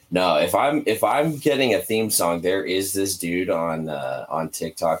no, if I'm getting a theme song, there is this dude on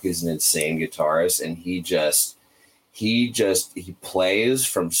TikTok who's an insane guitarist, and he plays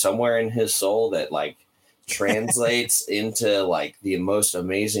from somewhere in his soul that like translates into like the most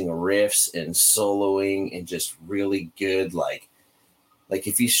amazing riffs and soloing and just really good like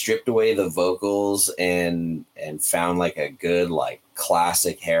if you stripped away the vocals and found like a good like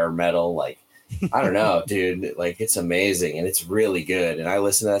classic hair metal, like I don't know, dude, like it's amazing and it's really good. And I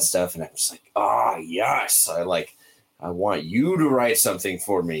listen to that stuff and I'm just like, oh yes, I want you to write something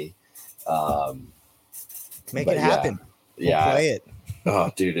for me. Make it happen. We'll play it.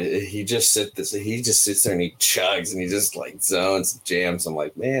 Oh, dude, he just sits there and he chugs and he just like zones and jams. I'm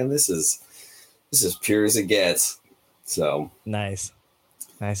like, man, this is pure as it gets. So nice.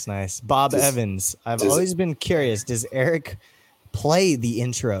 Bob Evans. I've always been curious. Does Eric play the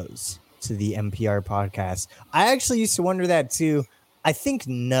intros to the NPR podcast? I actually used to wonder that too. I think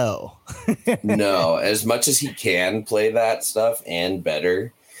no. No, as much as he can play that stuff and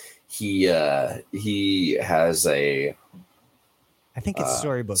better, he has a I think it's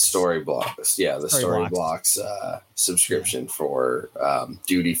Storybooks. Storyblocks. Yeah, the Storyblocks subscription for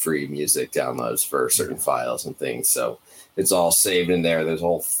duty-free music downloads for certain files and things. So it's all saved in there. There's a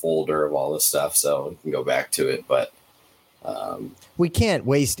whole folder of all this stuff, so you can go back to it. But we can't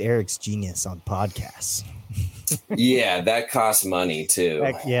waste Eric's genius on podcasts. Yeah, that costs money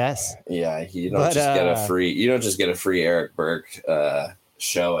too. Yes. Yeah, you don't just get a free Eric Burke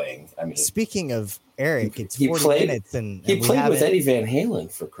showing. I mean, speaking of Eric, it's 40 minutes, and he played with Eddie Van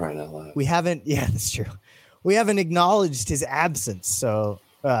Halen, for crying out loud. We haven't. Yeah, that's true. We haven't acknowledged his absence. So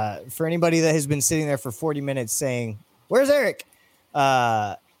for anybody that has been sitting there for 40 minutes saying, "Where's Eric?"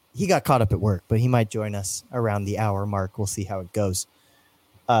 He got caught up at work, but he might join us around the hour mark. We'll see how it goes.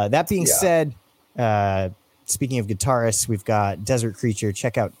 That being said, speaking of guitarists, we've got Desert Creature.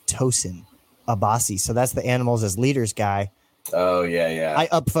 Check out Tosin Abasi. So that's the Animals as Leaders guy. Oh, yeah. I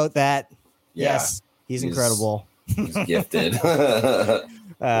upvote that. Yeah. Yes, he's incredible. He's gifted. I've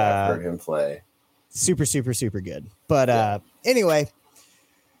heard him play. Super, super, super good. But anyway,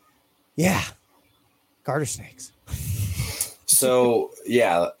 garter snakes. So,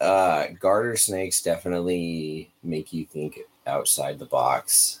 garter snakes definitely make you think outside the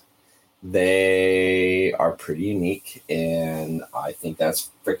box. They are pretty unique, and I think that's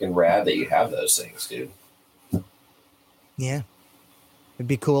freaking rad that you have those things, dude. Yeah, it'd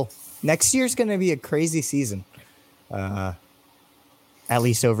be cool. Next year's going to be a crazy season, at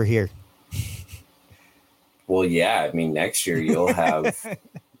least over here. Well, yeah, I mean, next year you'll have,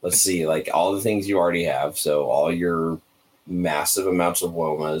 let's see, like all the things you already have. So all your massive amounts of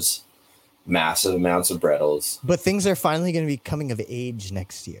Womas, massive amounts of Brettles. But things are finally going to be coming of age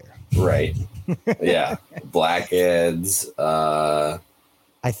next year. Right. Yeah. Blackheads. I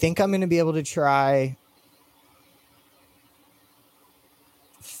think I'm going to be able to try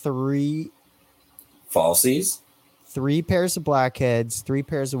 3 falsies, 3 pairs of blackheads, 3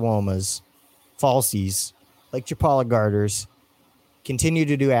 pairs of Womas, falsies, like Chapala garters, continue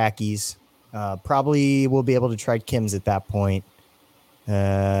to do Ackies. Probably will be able to try Kims at that point.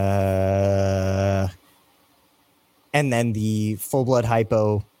 And then the full blood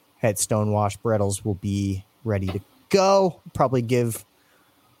hypo het Stonewash Brettles will be ready to go. Probably give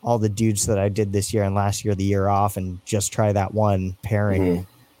all the dudes that I did this year and last year the year off and just try that one pairing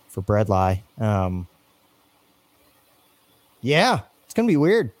for Breadlie. It's gonna be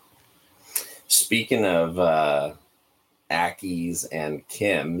weird. Speaking of Ackies and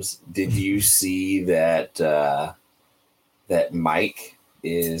Kims, did you see that that Mike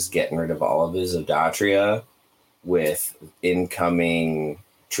is getting rid of all of his Odatria with incoming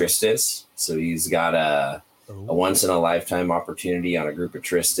Tristis? So he's got a once in a lifetime opportunity on a group of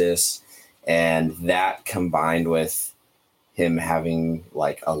Tristis, and that combined with him having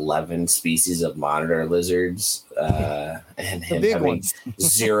like 11 species of monitor lizards and him having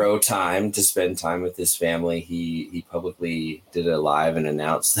zero time to spend time with his family, he publicly did a live and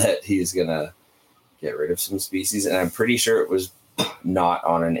announced that he's gonna get rid of some species, and I'm pretty sure it was not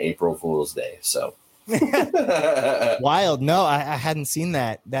on an April Fool's Day. So wild. No, I hadn't seen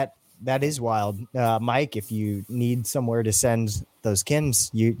that. That is wild. Mike, if you need somewhere to send those Kims,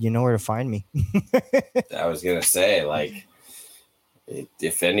 you know where to find me. I was gonna say, like,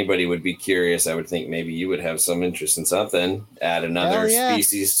 if anybody would be curious, I would think maybe you would have some interest in something. Add another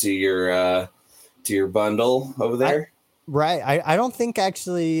species to your bundle over there. I don't think I've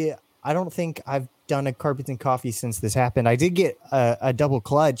done a Carpets and Coffee since this happened. I did get a double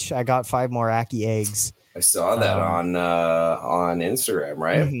clutch. I got 5 more Ackie eggs. I saw that on Instagram,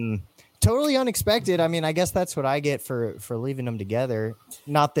 right? Mm-hmm. Totally unexpected. I mean, I guess that's what I get for leaving them together.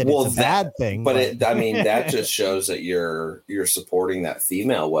 Not that it's a bad thing, but that just shows that you're supporting that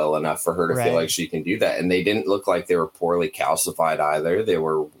female well enough for her to feel like she can do that. And they didn't look like they were poorly calcified either. They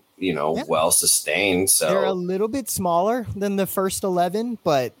were, well sustained. So they're a little bit smaller than the first 11,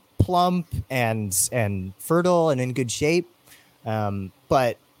 but plump and fertile and in good shape.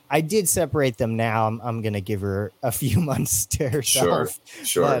 But I did separate them now. I'm going to give her a few months to herself.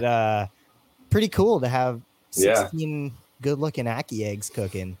 Sure. But pretty cool to have 16 good-looking Ackie eggs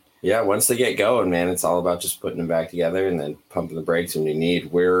cooking. Yeah, once they get going, man, it's all about just putting them back together and then pumping the brakes when you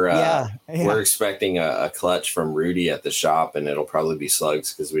need. We're expecting a clutch from Rudy at the shop, and it'll probably be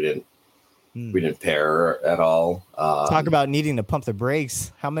slugs because we didn't pair her at all. Talk about needing to pump the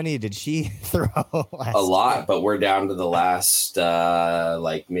brakes. How many did she throw? A lot, but we're down to the last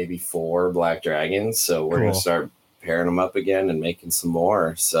maybe 4 Black Dragons. So we're going to start pairing them up again and making some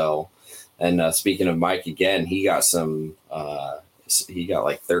more. So, and speaking of Mike again, he got some. He got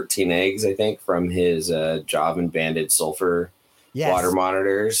like 13 eggs, I think, from his Javan Banded Sulfur water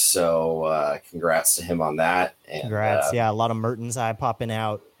monitors. So congrats to him on that. And, Congrats. Yeah, a lot of Mertens eye popping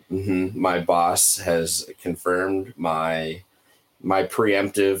out. My boss has confirmed my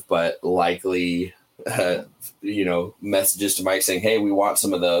preemptive but likely messages to Mike saying, hey, we want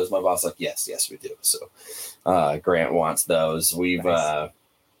some of those. My boss like, yes we do. So Grant wants those. We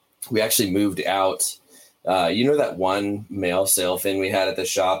actually moved out. That one male sail fin we had at the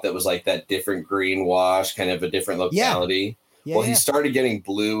shop that was like that different green wash, kind of a different locality. Yeah, he started getting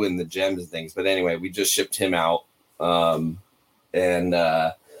blue in the gems and things, but anyway, we just shipped him out. So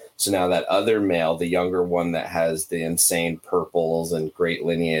now that other male, the younger one that has the insane purples and great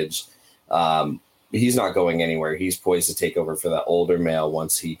lineage, he's not going anywhere. He's poised to take over for that older male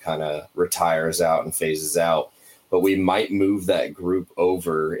once he kind of retires out and phases out. But we might move that group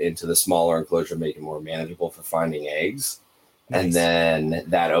over into the smaller enclosure, make it more manageable for finding eggs. Nice. And then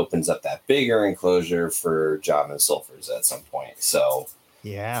that opens up that bigger enclosure for Java and sulfurs at some point. So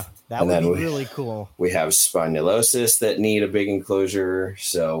yeah, that would be really cool. We have spinulosis that need a big enclosure.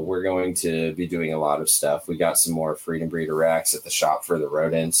 So we're going to be doing a lot of stuff. We got some more freedom breeder racks at the shop for the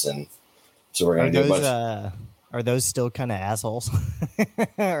rodents. And so we're going to do a bunch. Are those still kind of assholes?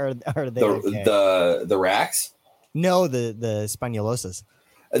 or are they the racks? No, the spinulosis.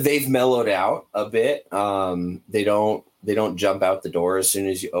 They've mellowed out a bit. They don't jump out the door as soon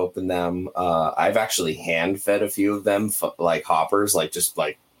as you open them. I've actually hand fed a few of them like hoppers, like just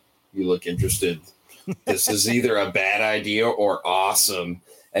like, you look interested. This is either a bad idea or awesome.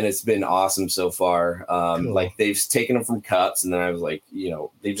 And it's been awesome so far. Cool. Like they've taken them from cups, and then I was like,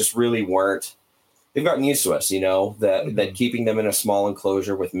 they just really weren't. They've gotten used to us, that keeping them in a small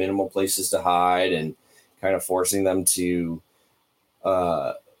enclosure with minimal places to hide and kind of forcing them to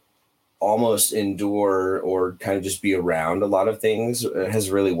almost endure or kind of just be around a lot of things has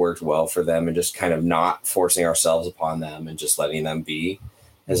really worked well for them, and just kind of not forcing ourselves upon them and just letting them be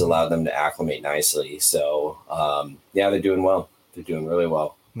has allowed them to acclimate nicely. So they're doing well. They're doing really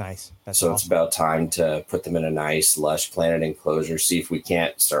well. Nice. That's so awesome. It's about time to put them in a nice lush planted enclosure, see if we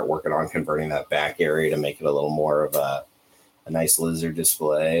can't start working on converting that back area to make it a little more of a nice lizard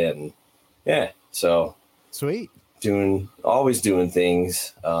display. And so sweet. Always doing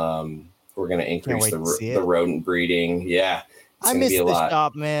things. We're going to increase the rodent breeding. Yeah. I miss the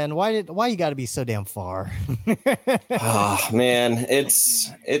shop, man. Why you got to be so damn far? Oh man,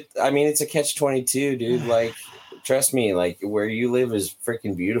 it's a catch-22, dude. Like, trust me, like where you live is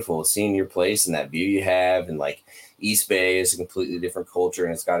freaking beautiful. Seeing your place and that view you have, and like East Bay is a completely different culture,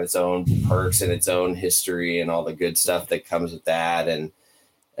 and it's got its own perks and its own history and all the good stuff that comes with that. And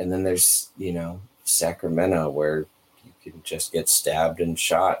then there's, Sacramento, where you can just get stabbed and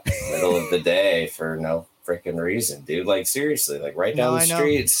shot in the middle of the day for no freaking reason, dude. Like seriously, like right down the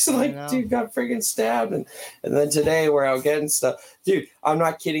street, it's like dude got freaking stabbed. And then today we're out getting stuff, dude. I'm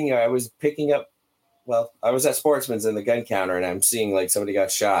not kidding you. I was picking up. Well, I was at Sportsman's in the gun counter, and I'm seeing like somebody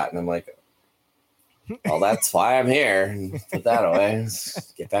got shot, and I'm like, well, that's why I'm here. And put that away.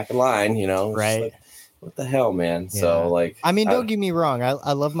 Get back in line, Right. Like, what the hell, man? Yeah. So like, don't get me wrong.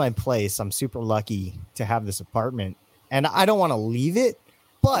 I love my place. I'm super lucky to have this apartment, and I don't want to leave it.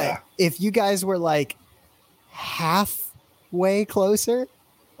 But if you guys were like halfway closer,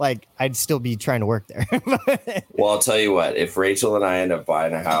 like I'd still be trying to work there. Well, I'll tell you what, if Rachel and I end up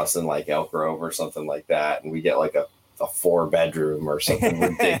buying a house in like Elk Grove or something like that, and we get like a 4-bedroom or something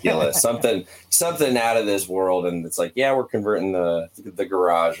ridiculous, something out of this world, and it's like, we're converting the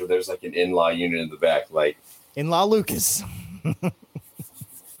garage, or there's like an in-law unit in the back, like in-law Lucas.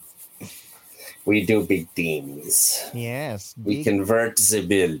 We do big things. Yes. We convert the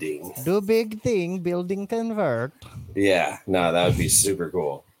building. Do big thing, building convert. Yeah, no, that would be super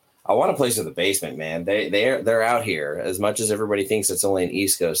cool. I want a place with a basement, man. They're out here. As much as everybody thinks it's only an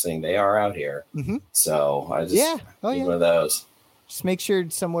East Coast thing, they are out here. Mm-hmm. So I just need one of those. Just make sure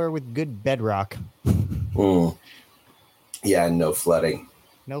it's somewhere with good bedrock. Yeah, no flooding.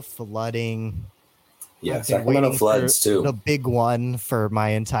 No flooding. Yeah, Sacramento floods too. The big one for my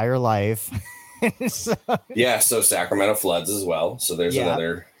entire life. So Sacramento floods as well. So there's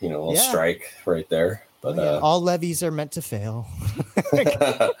another, little strike right there. But all levees are meant to fail.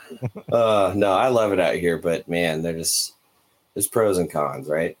 No, I love it out here, but man, there's pros and cons,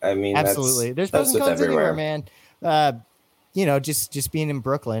 right? I mean, absolutely, there's pros and cons everywhere, man. Just being in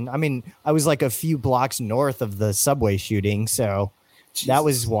Brooklyn. I mean, I was like a few blocks north of the subway shooting, so that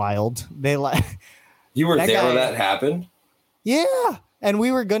was wild. You were there when that happened? Yeah, and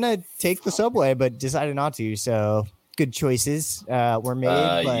we were gonna take the subway, but decided not to. So good choices were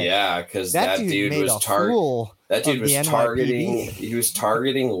made. But yeah, because that dude made was a fool. That dude of was the targeting. NYPD. He was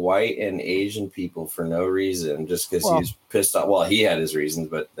targeting white and Asian people for no reason, just because Well- he was pissed off. Well, he had his reasons,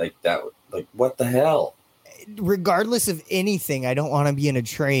 but like that, like what the hell? Regardless of anything, I don't want to be in a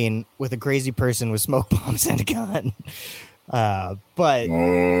train with a crazy person with smoke bombs and a gun. But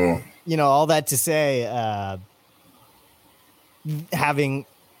you know, all that to say, having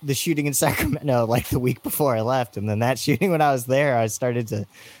the shooting in Sacramento like the week before I left, and then that shooting when I was there, I started to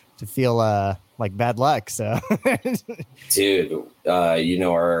feel like bad luck. So, dude, you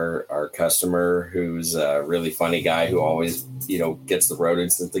know our customer who's a really funny guy who always gets the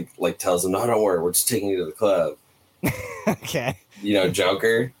rodents and like tells them, no, don't worry, we're just taking you to the club. Okay, you know,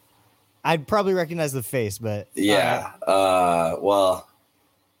 Joker. I'd probably recognize the face, but yeah.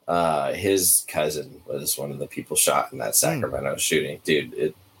 His cousin was one of the people shot in that Sacramento shooting.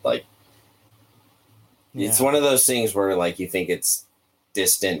 Dude, it's one of those things where like you think it's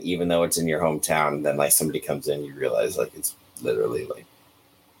distant, even though it's in your hometown, and then like somebody comes in, you realize like it's literally like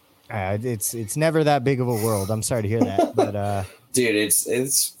it's never that big of a world. I'm sorry to hear that, but dude, it's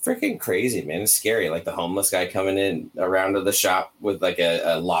freaking crazy, man. It's scary. Like the homeless guy coming in around to the shop with like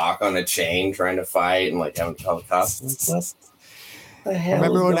a lock on a chain, trying to fight, and like having to call the cops. What the hell?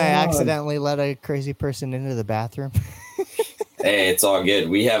 Remember when I accidentally let a crazy person into the bathroom? Hey, it's all good.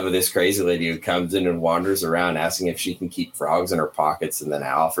 We have this crazy lady who comes in and wanders around asking if she can keep frogs in her pockets, and then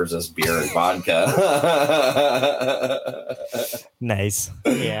offers us beer and vodka. Nice.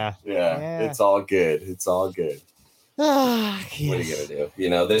 Yeah. It's all good. It's all good. Yes. What are you gonna do?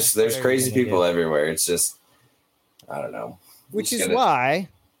 You know, there's crazy people everywhere. It's just, I don't know. Which is why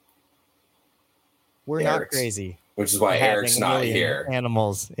we're not crazy. Which is why Eric's not here.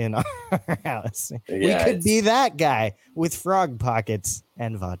 Animals in our house. Yeah, we could be that guy with frog pockets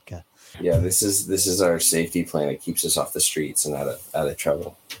and vodka. Yeah, this is our safety plan. It keeps us off the streets and out of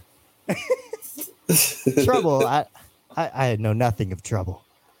trouble. Trouble? I know nothing of trouble.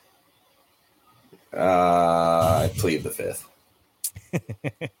 I plead the fifth.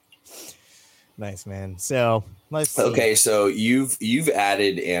 Nice, man. So let's see. Okay, so you've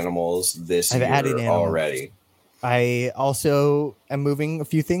added animals this year already. I also am moving a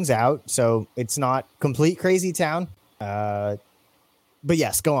few things out, so it's not complete crazy town. But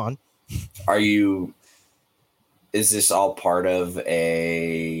yes, go on. Is this all part of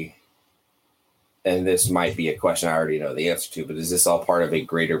and this might be a question I already know the answer to, but is this all part of a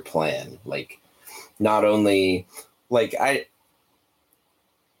greater plan? Like, not only like I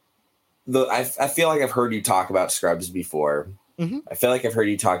feel like I've heard you talk about scrubs before. Mm-hmm. I feel like I've heard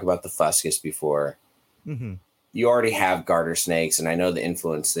you talk about the fuscus before. Mm-hmm. You already have garter snakes, and I know the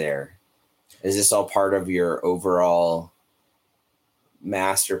influence there. Is this all part of your overall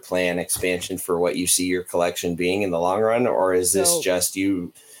master plan expansion for what you see your collection being in the long run, or is this just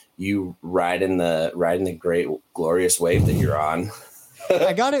you riding the great glorious wave that you're on?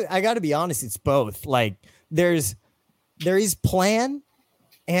 I gotta be honest, it's both. Like there is plan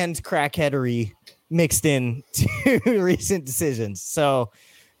and crackheadery mixed in to recent decisions. So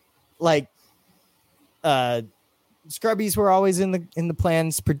like scrubbies were always in the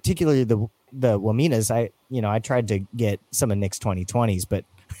plans, particularly the Waminas. I tried to get some of Nick's 2020s, but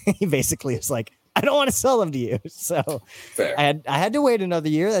he basically was like, I don't want to sell them to you. So fair. I had to wait another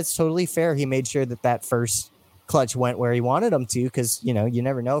year. That's totally fair. He made sure that first clutch went where he wanted them to, because you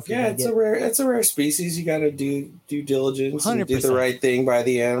never know if you're it's a rare species. You got to do due diligence and do the right thing by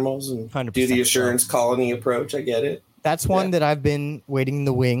the animals and do the assurance colony approach. I get it. That's one that I've been waiting in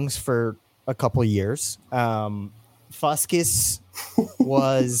the wings for a couple of years. Fuscus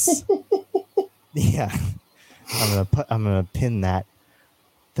was I'm gonna pin that.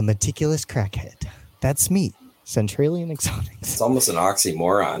 The meticulous crackhead. That's me. Centralian Exotics. It's almost an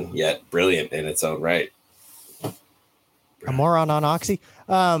oxymoron, yet brilliant in its own right. A moron on oxy.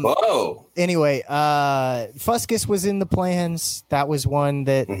 Whoa. Anyway, Fuscus was in the plans. That was one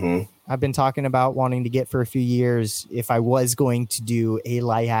that I've been talking about wanting to get for a few years. If I was going to do a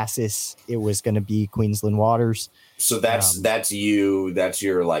Liasis, it was going to be Queensland Waters. So that's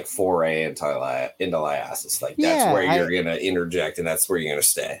your like foray into Liasis. Like that's where you're going to interject, and that's where you're going to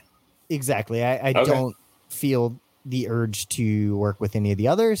stay. Exactly. I don't feel the urge to work with any of the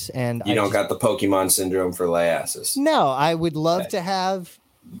others, and you don't got the Pokemon syndrome for Liasis. No, I would love to have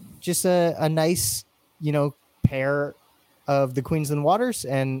just a nice, pair of the Queensland Waters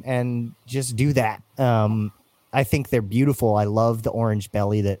and just do that. I think they're beautiful. I love the orange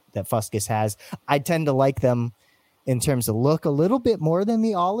belly that Fuscus has. I tend to like them in terms of look a little bit more than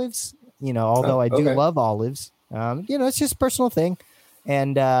the olives, although I do love olives. It's just a personal thing.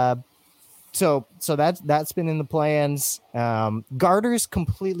 And So that's been in the plans. Garter's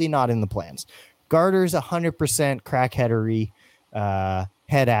completely not in the plans. Garter's 100% crackheadery,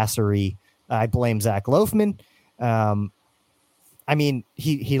 headassery. I blame Zach Loafman. I mean,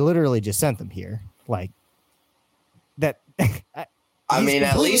 he literally just sent them here. Like that. I mean,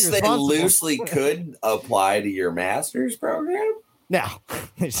 at least they responsible. loosely could apply to your master's program. No,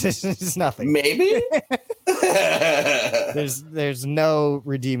 it's nothing. Maybe there's no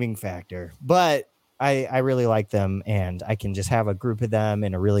redeeming factor, but I really like them, and I can just have a group of them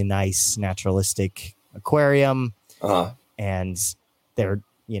in a really nice naturalistic aquarium, and they're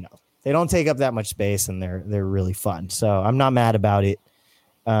they don't take up that much space, and they're really fun. So I'm not mad about it.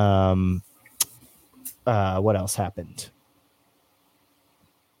 What else happened?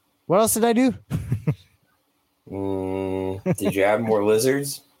 What else did I do? Did you have more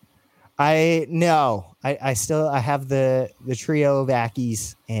lizards? I still have the trio of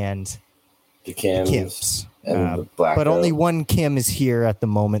Ackies and the Kims and the Black. But only one Kim is here at the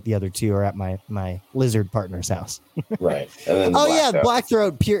moment. The other two are at my lizard partner's house. Right. And then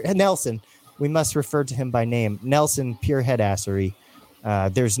Blackthroat pure Nelson. We must refer to him by name. Nelson, pure headassery.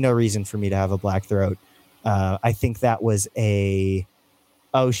 There's no reason for me to have a Blackthroat. I think that was a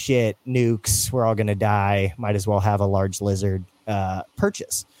oh shit, nukes, we're all gonna die. Might as well have a large lizard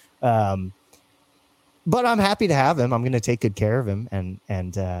purchase. But I'm happy to have him. I'm gonna take good care of him, and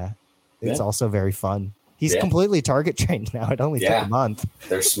it's also very fun. He's completely target trained now. It only took a month.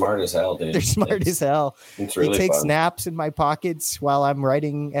 They're smart as hell, dude. They're smart as hell. It's really he takes fun. naps in my pockets while I'm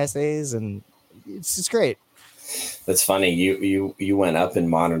writing essays, and it's just great. That's funny. You went up in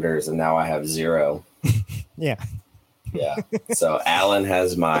monitors, and now I have 0. Yeah. Yeah. So Alan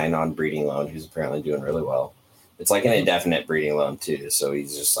has mine on breeding loan, who's apparently doing really well. It's like an indefinite breeding loan too. So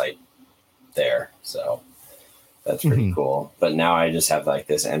he's just like there. So that's pretty cool. But now I just have like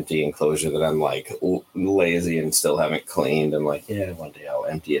this empty enclosure that I'm like lazy and still haven't cleaned. I'm like, yeah, one day I'll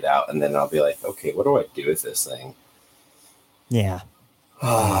empty it out. And then I'll be like, okay, what do I do with this thing? Yeah.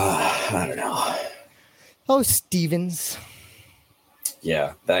 I don't know. Oh, Stevens.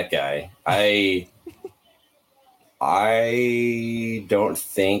 Yeah, that guy. I don't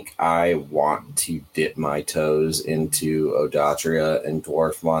think I want to dip my toes into Odatria and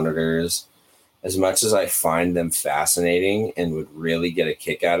dwarf monitors as much as I find them fascinating and would really get a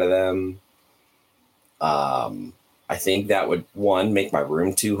kick out of them. I think that would, one, make my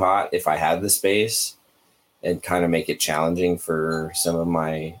room too hot if I had the space and kind of make it challenging for some of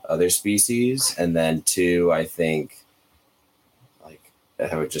my other species. And then two, I think like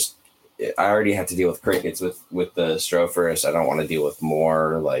I would just, I already have to deal with crickets with the Stropherus. I don't want to deal with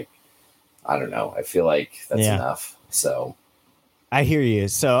more. Like, I don't know. I feel like that's enough. So I hear you.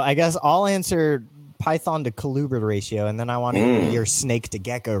 So I guess I'll answer Python to colubrid ratio, and then I want to hear your snake to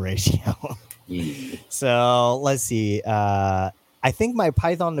gecko ratio. So let's see. I think my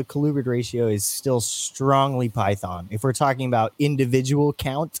Python to colubrid ratio is still strongly Python. If we're talking about individual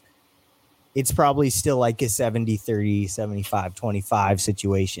count, it's probably still like a 70-30, 75-25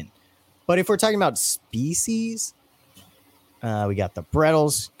 situation. But if we're talking about species, we got the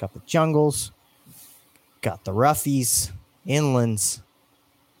Brettles, got the Jungles, got the Ruffies, Inlands,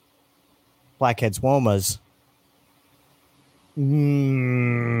 Blackheads, Womas.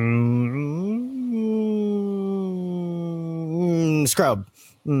 Scrub.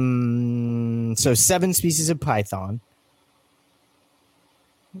 So 7 species of Python.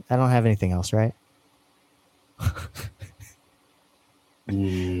 I don't have anything else, right?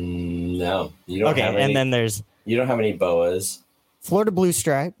 No, you don't. Okay, have any, and then there's you don't have any boas. Florida Blue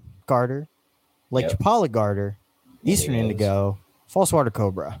Stripe, Garter, Lake Chapala Garter, Eastern Indigo, False Water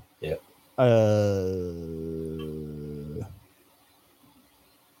Cobra. Yep.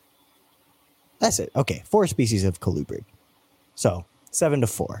 That's it. Okay, 4 species of colubrid. So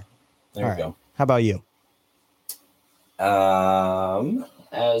 7-4. There you go. How about you?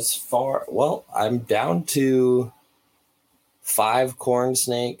 As far, well, I'm down to 5 corn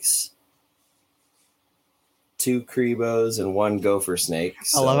snakes, 2 crebos, and 1 gopher snake.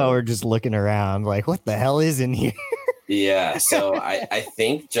 So, I love how we're just looking around like, what the hell is in here? Yeah, so I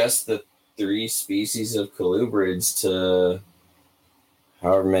think just the 3 species of colubrids to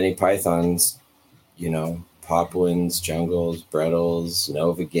however many pythons, Papuans, Jungles, Brettles,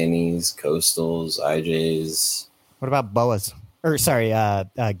 Nova Guineas, Coastals, IJs. What about boas? Or sorry,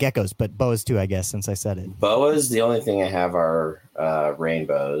 geckos, but boas too, I guess, since I said it. Boas, the only thing I have are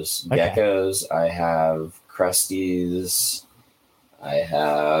rainbows. Okay. Geckos, I have crusties, I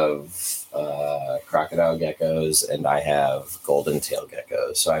have crocodile geckos, and I have golden tail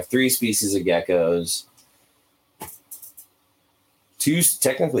geckos. So I have 3 species of geckos,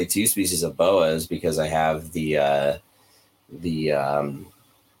 technically two species of boas, because I have the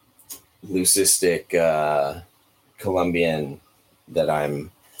leucistic Colombian that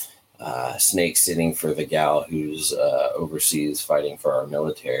I'm snake sitting for the gal who's overseas fighting for our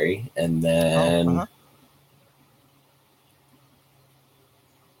military. And then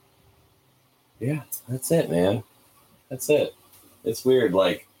yeah, that's it, man. That's it. It's weird.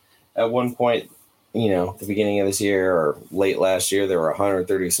 Like at one point, at the beginning of this year or late last year, there were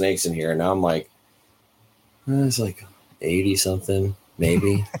 130 snakes in here. And now I'm like, it's like 80 something,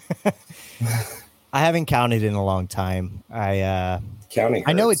 maybe. I haven't counted in a long time. Counting hurts.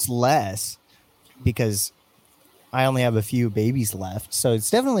 I know it's less because I only have a few babies left. So it's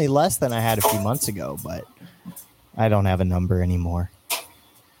definitely less than I had a few months ago, but I don't have a number anymore.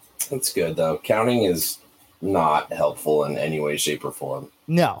 That's good, though. Counting is not helpful in any way, shape, or form.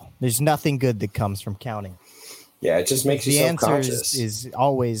 No, there's nothing good that comes from counting. Yeah, it just makes you self-conscious. The answer is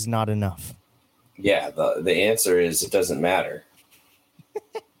always not enough. Yeah, the answer is it doesn't matter.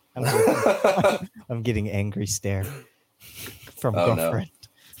 I'm getting angry stare from girlfriend.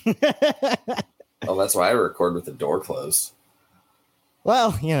 No. Oh, that's why I record with the door closed.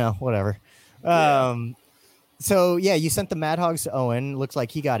 Well, whatever. Yeah. So yeah, you sent the Mad Hogs to Owen. Looks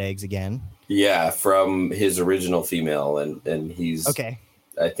like he got eggs again. Yeah, from his original female, and he's okay.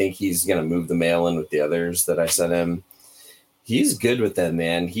 I think he's gonna move the male in with the others that I sent him. He's good with them,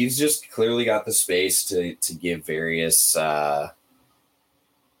 man. He's just clearly got the space to give various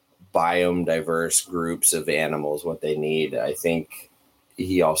biome diverse groups of animals what they need. I think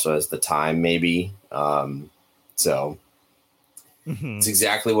he also has the time, maybe. So it's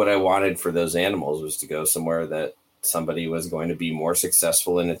exactly what I wanted for those animals, was to go somewhere that somebody was going to be more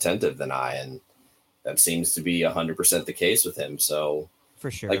successful and attentive than I. And that seems to be 100% the case with him. So for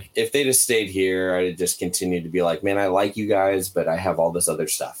sure, like if they just stayed here, I'd just continue to be like, man, I like you guys, but I have all this other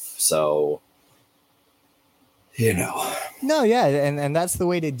stuff. So, No, yeah. And that's the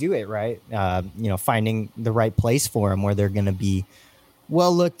way to do it, right? Finding the right place for them where they're going to be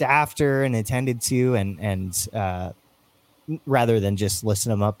well looked after and attended to, and rather than just listing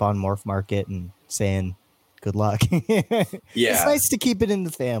them up on Morph Market and saying good luck. Yeah, it's nice to keep it in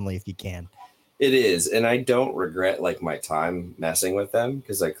the family if you can. It is, and I don't regret like my time messing with them,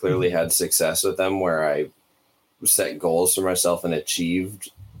 because I clearly had success with them where I set goals for myself and achieved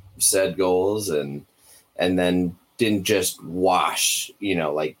said goals, and then didn't just wash,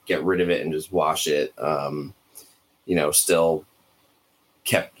 like get rid of it and just wash it. Still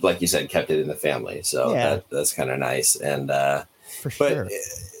kept, like you said, kept it in the family. So that's kind of nice. And for sure. But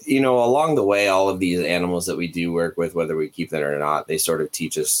along the way, all of these animals that we do work with, whether we keep them or not, they sort of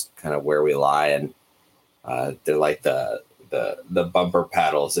teach us kind of where we lie, and they're like the bumper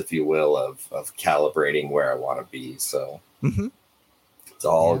paddles, if you will, of calibrating where I want to be. So it's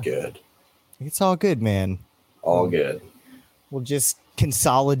all good. It's all good, man. All good. We'll just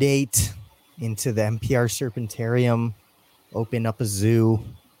consolidate into the MPR Serpentarium, open up a zoo.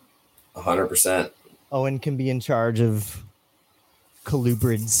 100%. Owen can be in charge of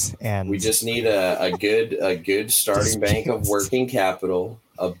colubrids, and we just need a good starting bank of working capital,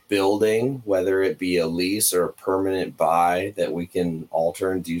 a building, whether it be a lease or a permanent buy that we can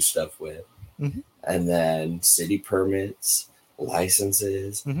alter and do stuff with, and then city permits,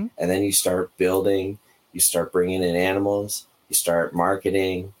 licenses, and then you start building, you start bringing in animals, you start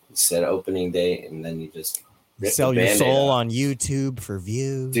marketing, you set opening date, and then you just sell your soul on YouTube for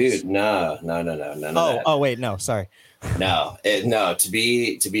views. Dude, no, none of that. Oh, wait, no, sorry. No. To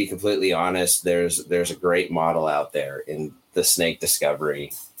be completely honest, there's a great model out there in the snake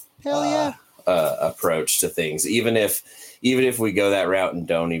discovery approach to things. Even if we go that route and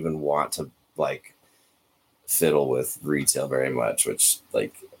don't even want to like fiddle with retail very much, which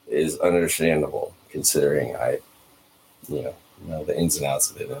like is understandable considering I know the ins and outs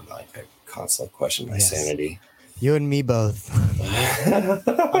of it, and like I constantly question my sanity. You and me both.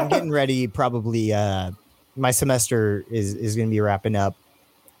 I'm getting ready. Probably my semester is going to be wrapping up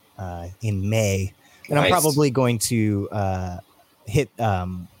in May, and I'm probably going to hit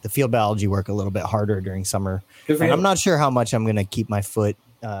the field biology work a little bit harder during summer. And I'm not sure how much I'm going to keep my foot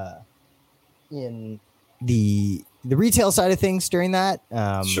in the retail side of things during that.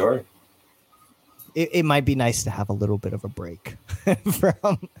 Sure. It might be nice to have a little bit of a break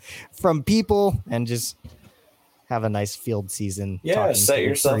from people and just have a nice field season. Yeah, set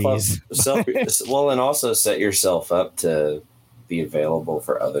yourself up. And also set yourself up to be available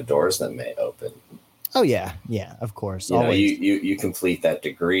for other doors that may open. Oh yeah, of course. You complete that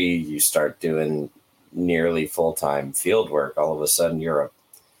degree, you start doing nearly full-time field work. All of a sudden, you're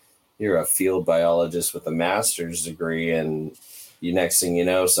a field biologist with a master's degree, and you next thing you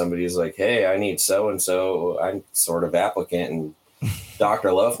know, somebody's like, hey, I need so and so. I'm sort of applicant, and Dr.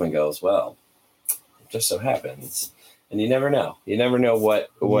 Loafman goes, well, it just so happens. And you never know. You never know what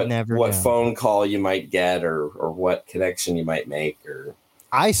phone call you might get or what connection you might make. Or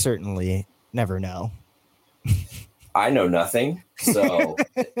I certainly never know. I know nothing. So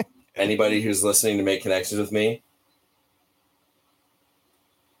anybody who's listening to make connections with me.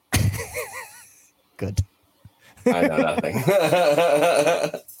 Good. I know nothing.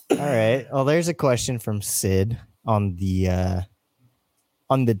 All right. Well, there's a question from Sid on the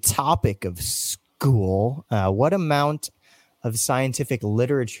topic of school. What amount of scientific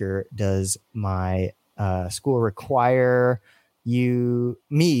literature does my school require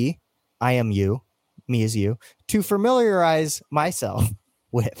me as you, to familiarize myself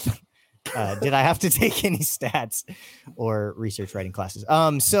with? Did I have to take any stats or research writing classes?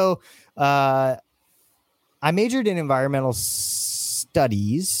 So I majored in environmental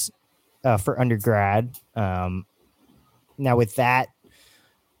studies for undergrad. Now with that,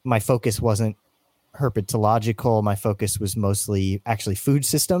 my focus wasn't herpetological. My focus was mostly actually food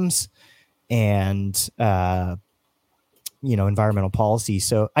systems and, environmental policy.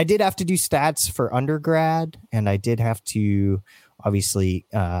 So I did have to do stats for undergrad, and I did have to obviously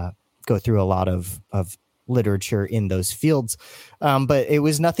go through a lot of literature in those fields. But it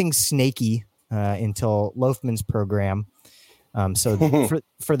was nothing snaky until Loafman's program. So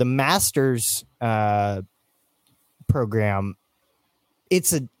for the master's program,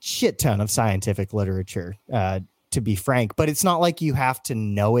 it's a shit ton of scientific literature, to be frank, but it's not like you have to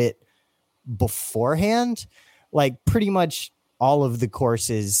know it beforehand. Like pretty much all of the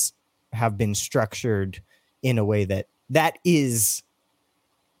courses have been structured in a way that is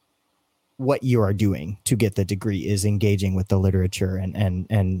what you are doing to get the degree, is engaging with the literature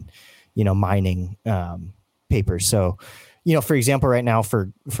and mining papers. So, for example, right now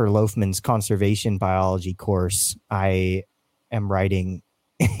for Loafman's conservation biology course, I am writing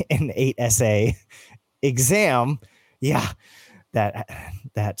an 8 essay exam. Yeah,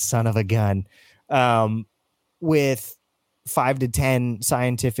 that son of a gun, with 5 to 10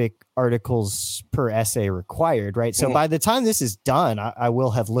 scientific articles per essay required. Right. So by the time this is done, I will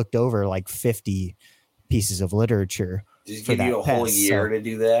have looked over like 50 pieces of literature. Did it give you a whole year to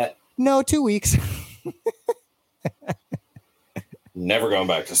do that? No, 2 weeks. Never going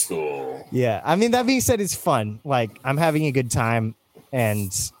back to school. Yeah. I mean, that being said, it's fun. Like I'm having a good time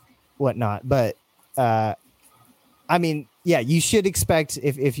and whatnot. But I mean, yeah, you should expect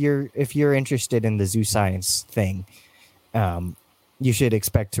if you're interested in the zoo science thing, you should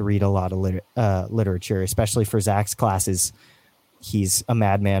expect to read a lot of literature, especially for Zach's classes. He's a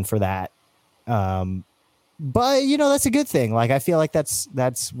madman for that. But that's a good thing. Like I feel like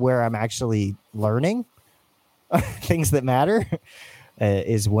that's where I'm actually learning things that matter,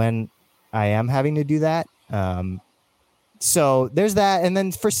 is when I am having to do that. So there's that. And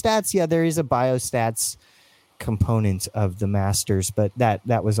then for stats, yeah, there is a biostats component of the masters, but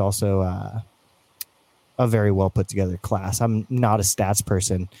that was also a very well put together class. I'm not a stats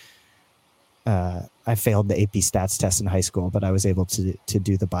person. I failed the AP stats test in high school, but I was able to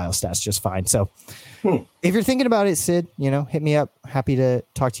do the biostats just fine. So if you're thinking about it, Sid, hit me up. Happy to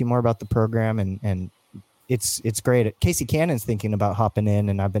talk to you more about the program, and it's great. Casey Cannon's thinking about hopping in,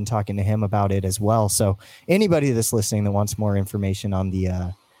 and I've been talking to him about it as well. So anybody that's listening that wants more information on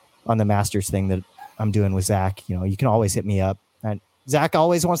the masters thing that I'm doing with Zach, you can always hit me up. And Zach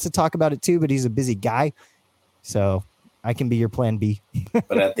always wants to talk about it too, but he's a busy guy, so I can be your plan B.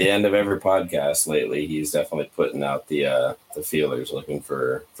 But at the end of every podcast lately, he's definitely putting out the feelers, looking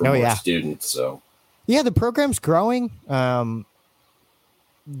for more students. So yeah, the program's growing.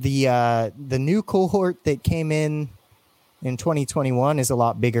 The new cohort that came in 2021 is a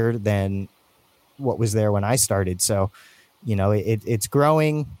lot bigger than what was there when I started. So, it's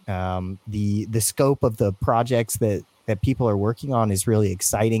growing. The scope of the projects that people are working on is really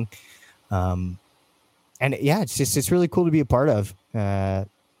exciting. And yeah, it's really cool to be a part of. I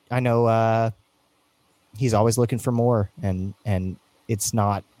know he's always looking for more, and it's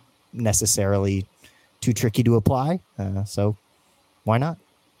not necessarily too tricky to apply. So why not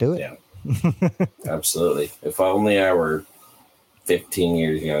do it? Yeah, absolutely. If only I were 15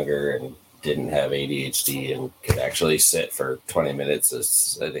 years younger and didn't have ADHD and could actually sit for 20 minutes of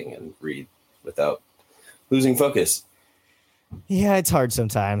sitting and read without losing focus. Yeah, it's hard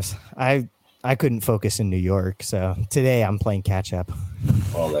sometimes. I couldn't focus in New York, so today I'm playing catch up.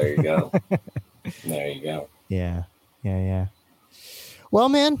 Well, there you go. There you go. Yeah. Well,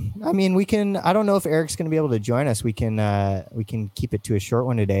 man, I mean, I don't know if Eric's going to be able to join us. We can keep it to a short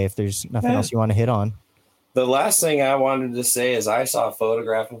one today if there's nothing else you want to hit on. The last thing I wanted to say is I saw a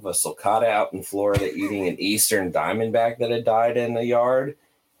photograph of a sulcata out in Florida eating an eastern diamondback that had died in the yard,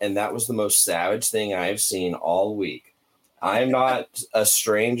 and that was the most savage thing I've seen all week. I'm not a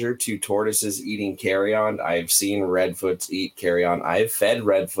stranger to tortoises eating carrion. I've seen redfoots eat carrion. I've fed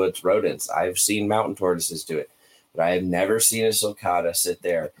redfoots rodents. I've seen mountain tortoises do it, but I have never seen a sulcata sit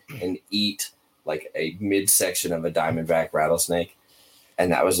there and eat like a midsection of a diamondback rattlesnake.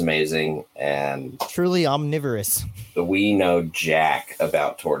 And that was amazing. And Truly omnivorous. we know jack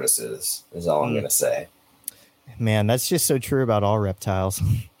about tortoises is all I'm going to say. Man, that's just so true about all reptiles.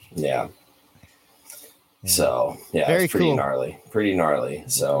 Yeah. So, yeah, Very it's pretty cool. gnarly. Pretty gnarly.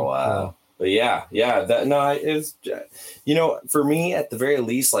 So, Cool. but yeah, it's, for me, at the very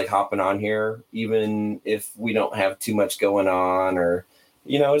least, like hopping on here, even if we don't have too much going on or,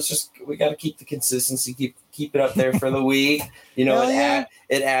 it's just, we got to keep the consistency, keep it up there for the week.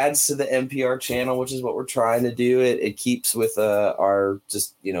 It adds to the NPR channel, which is what we're trying to do. It keeps with our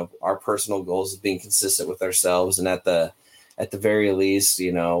personal goals of being consistent with ourselves. And at the very least,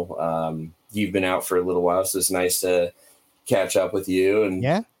 you've been out for a little while, so it's nice to catch up with you and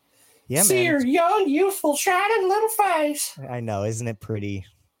man. see your young, youthful, shining little face. I know, isn't it pretty?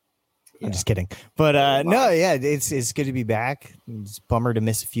 Yeah. I'm just kidding, but it's good to be back. It's a bummer to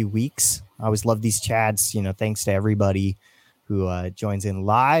miss a few weeks. I always love these chats. Thanks to everybody who joins in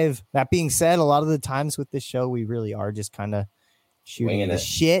live. That being said, a lot of the times with this show, we really are just kind of shooting the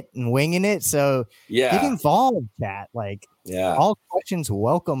shit and winging it. So get involved, chat. All questions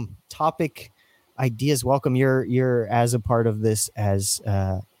welcome. Topic ideas welcome. You're as a part of this as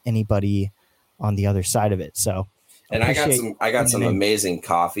anybody on the other side of it. So. And I got some amazing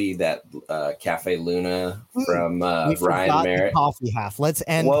coffee that Cafe Luna from Ryan Merritt. Coffee half. Let's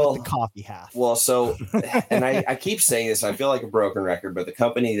end with the coffee half. Well, so, and I keep saying this, I feel like a broken record, but the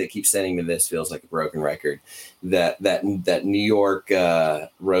company that keeps sending me this feels like a broken record. That New York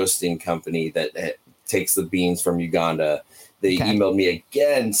roasting company that takes the beans from Uganda. They emailed me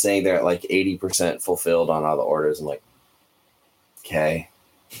again saying they're at like 80% fulfilled on all the orders. I'm like, okay.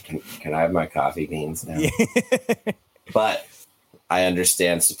 Can I have my coffee beans now? But I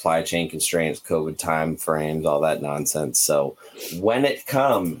understand supply chain constraints, COVID time frames, all that nonsense. So when it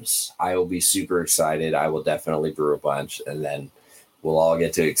comes, I will be super excited. I will definitely brew a bunch, and then we'll all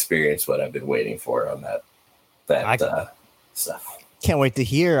get to experience what I've been waiting for on that stuff. Can't wait to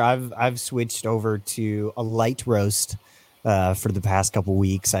hear. I've switched over to a light roast for the past couple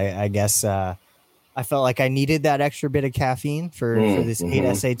weeks. I guess. I felt like I needed that extra bit of caffeine for this 8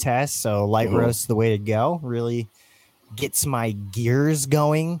 essay test. So light roast the way to go. Really gets my gears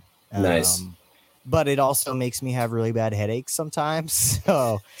going. Nice. But it also makes me have really bad headaches sometimes.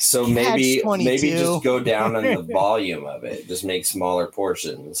 So maybe just go down on the volume of it. Just make smaller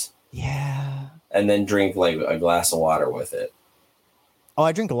portions. Yeah. And then drink like a glass of water with it. Oh,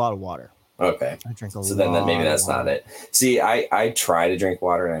 I drink a lot of water. Okay. I drink a lot. So then maybe that's not it. See, I try to drink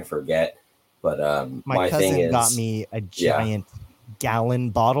water and I forget. But my cousin got me a giant gallon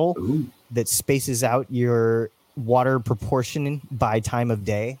bottle that spaces out your water proportion by time of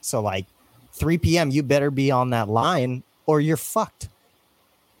day. So like 3 p.m. you better be on that line or you're fucked.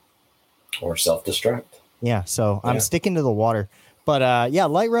 Or self-destruct. Yeah. So I'm sticking to the water. But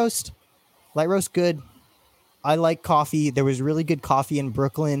light roast good. I like coffee. There was really good coffee in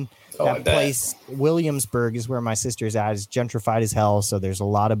Brooklyn. That place, Williamsburg, is where my sister's at. It's gentrified as hell, so there's a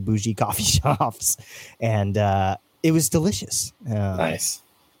lot of bougie coffee shops, and it was delicious. Nice,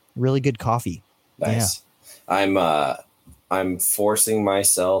 really good coffee. Nice. Yeah. I'm forcing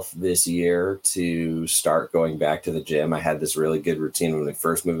myself this year to start going back to the gym. I had this really good routine when we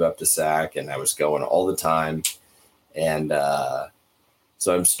first moved up to SAC, and I was going all the time, and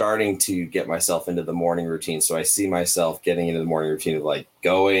so I'm starting to get myself into the morning routine. So I see myself getting into the morning routine of like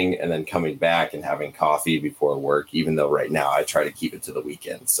going and then coming back and having coffee before work, even though right now I try to keep it to the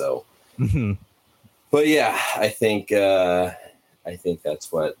weekend. So, but yeah, I think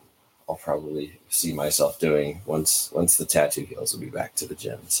that's what I'll probably see myself doing once the tattoo heals. Will be back to the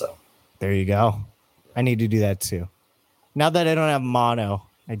gym. So there you go. I need to do that too. Now that I don't have mono,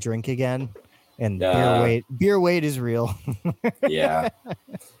 I drink again. And beer weight is real. Yeah.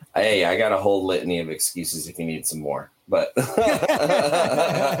 Hey, I got a whole litany of excuses if you need some more. But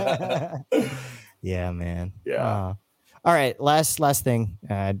yeah, man. Yeah. All right. Last thing.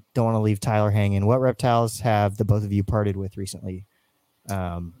 Don't want to leave Tyler hanging. What reptiles have the both of you parted with recently?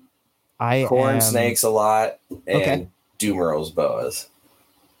 Corn snakes a lot and Dumerose boas.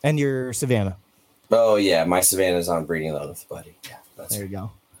 And your Savannah. Oh yeah, my Savannah's on breeding loan with buddy. Yeah, there you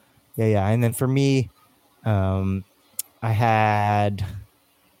go. Yeah. And then for me, I had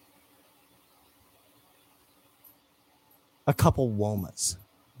a couple womas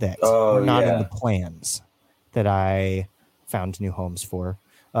that Oh, were not in yeah. the plans that I found new homes for.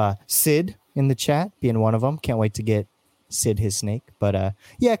 Sid in the chat being one of them. Can't wait to get Sid his snake. But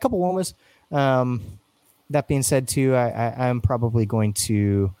yeah, a couple womas. That being said, too, I'm probably going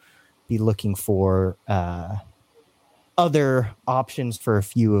to be looking for other options for a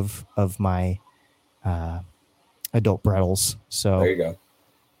few of my adult Brettles. So There you go.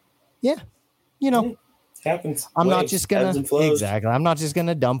 yeah, you know, Happens. I'm not Waves, just ebbs gonna and flows. exactly. I'm not just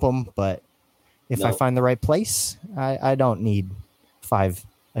gonna dump them, but if I No. find the right place, I don't need 5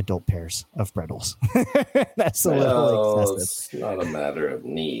 adult pairs of Brettles. That's a little Well, excessive. it's not a matter of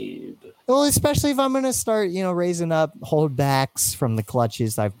need. Well, especially if I'm gonna start, raising up holdbacks from the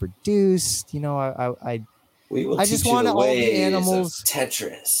clutches I've produced. I We will I teach just you want the all the ways animals- of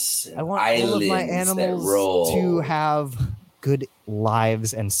Tetris. And I want all of my islands animals that roll. to have good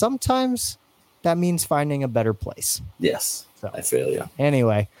lives, and sometimes that means finding a better place. Yes, So. I feel you.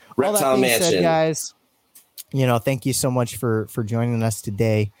 Anyway, all that Reptile being Mansion. said, guys, thank you so much for joining us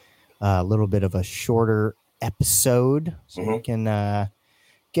today. A little bit of a shorter episode, so we can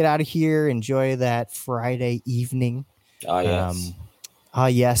get out of here, enjoy that Friday evening. Yes.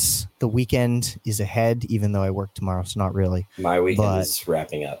 Yes, the weekend is ahead, even though I work tomorrow, so not really. My weekend is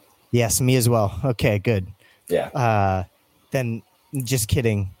wrapping up. Yes, me as well. Okay, good. Yeah. Then just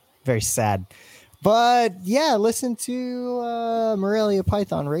kidding. Very sad. But yeah, listen to Morelia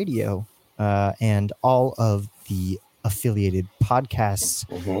Python Radio and all of the affiliated podcasts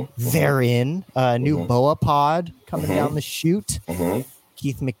therein. New Boa Pod coming down the chute.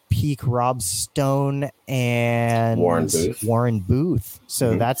 Keith McPeak, Rob Stone, and Warren Booth.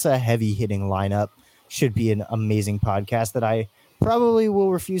 So that's a heavy hitting lineup. Should be an amazing podcast that I probably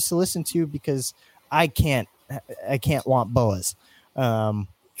will refuse to listen to because I can't want boas.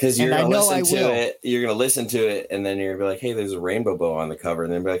 Because you're gonna listen to it, and then you're gonna be like, "Hey, there's a rainbow boa on the cover,"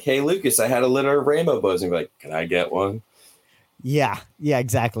 and then be like, "Hey, Lucas, I had a litter of rainbow boas," and be like, "Can I get one?" Yeah,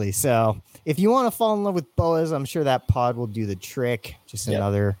 exactly. So if you want to fall in love with boas, I'm sure that pod will do the trick. Just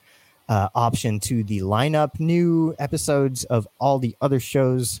another option to the lineup. New episodes of all the other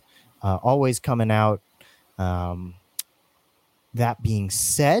shows always coming out. That being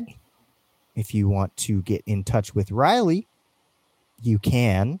said, if you want to get in touch with Riley, you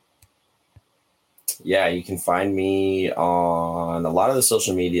can. Yeah, you can find me on a lot of the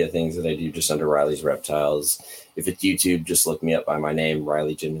social media things that I do just under Riley's Reptiles. If it's YouTube, just look me up by my name,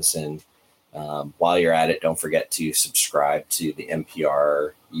 Riley Jimison. While you're at it, don't forget to subscribe to the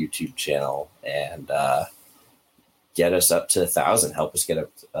NPR YouTube channel and get us up to 1,000. Help us get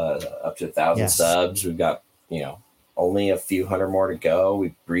up to 1,000 subs. We've got, only a few hundred more to go.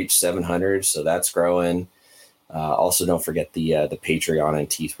 We've reached 700, so that's growing. Also, don't forget the Patreon and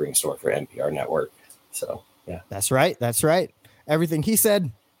Teespring store for NPR Network. So, yeah. That's right. Everything he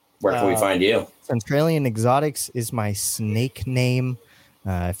said. Where can we find you? Centralian Exotics is my snake name.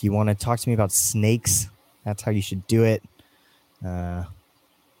 If you want to talk to me about snakes, that's how you should do it.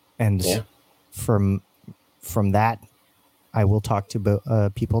 From that, I will talk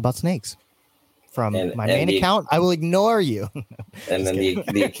to people about snakes. From my main account, I will ignore you. And then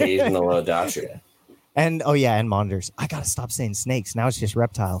the occasional Odatria. And and monitors. I gotta stop saying snakes. Now it's just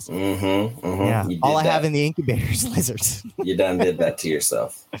reptiles. Yeah, all I have in the incubator is lizards. You done did that to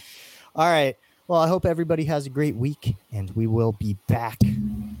yourself. All right. Well, I hope everybody has a great week, and we will be back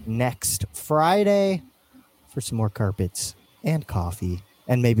next Friday for some more carpets and coffee,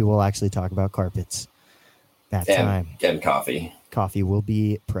 and maybe we'll actually talk about carpets that time. And coffee. Coffee will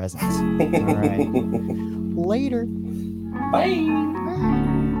be present. All right. Later. Bye.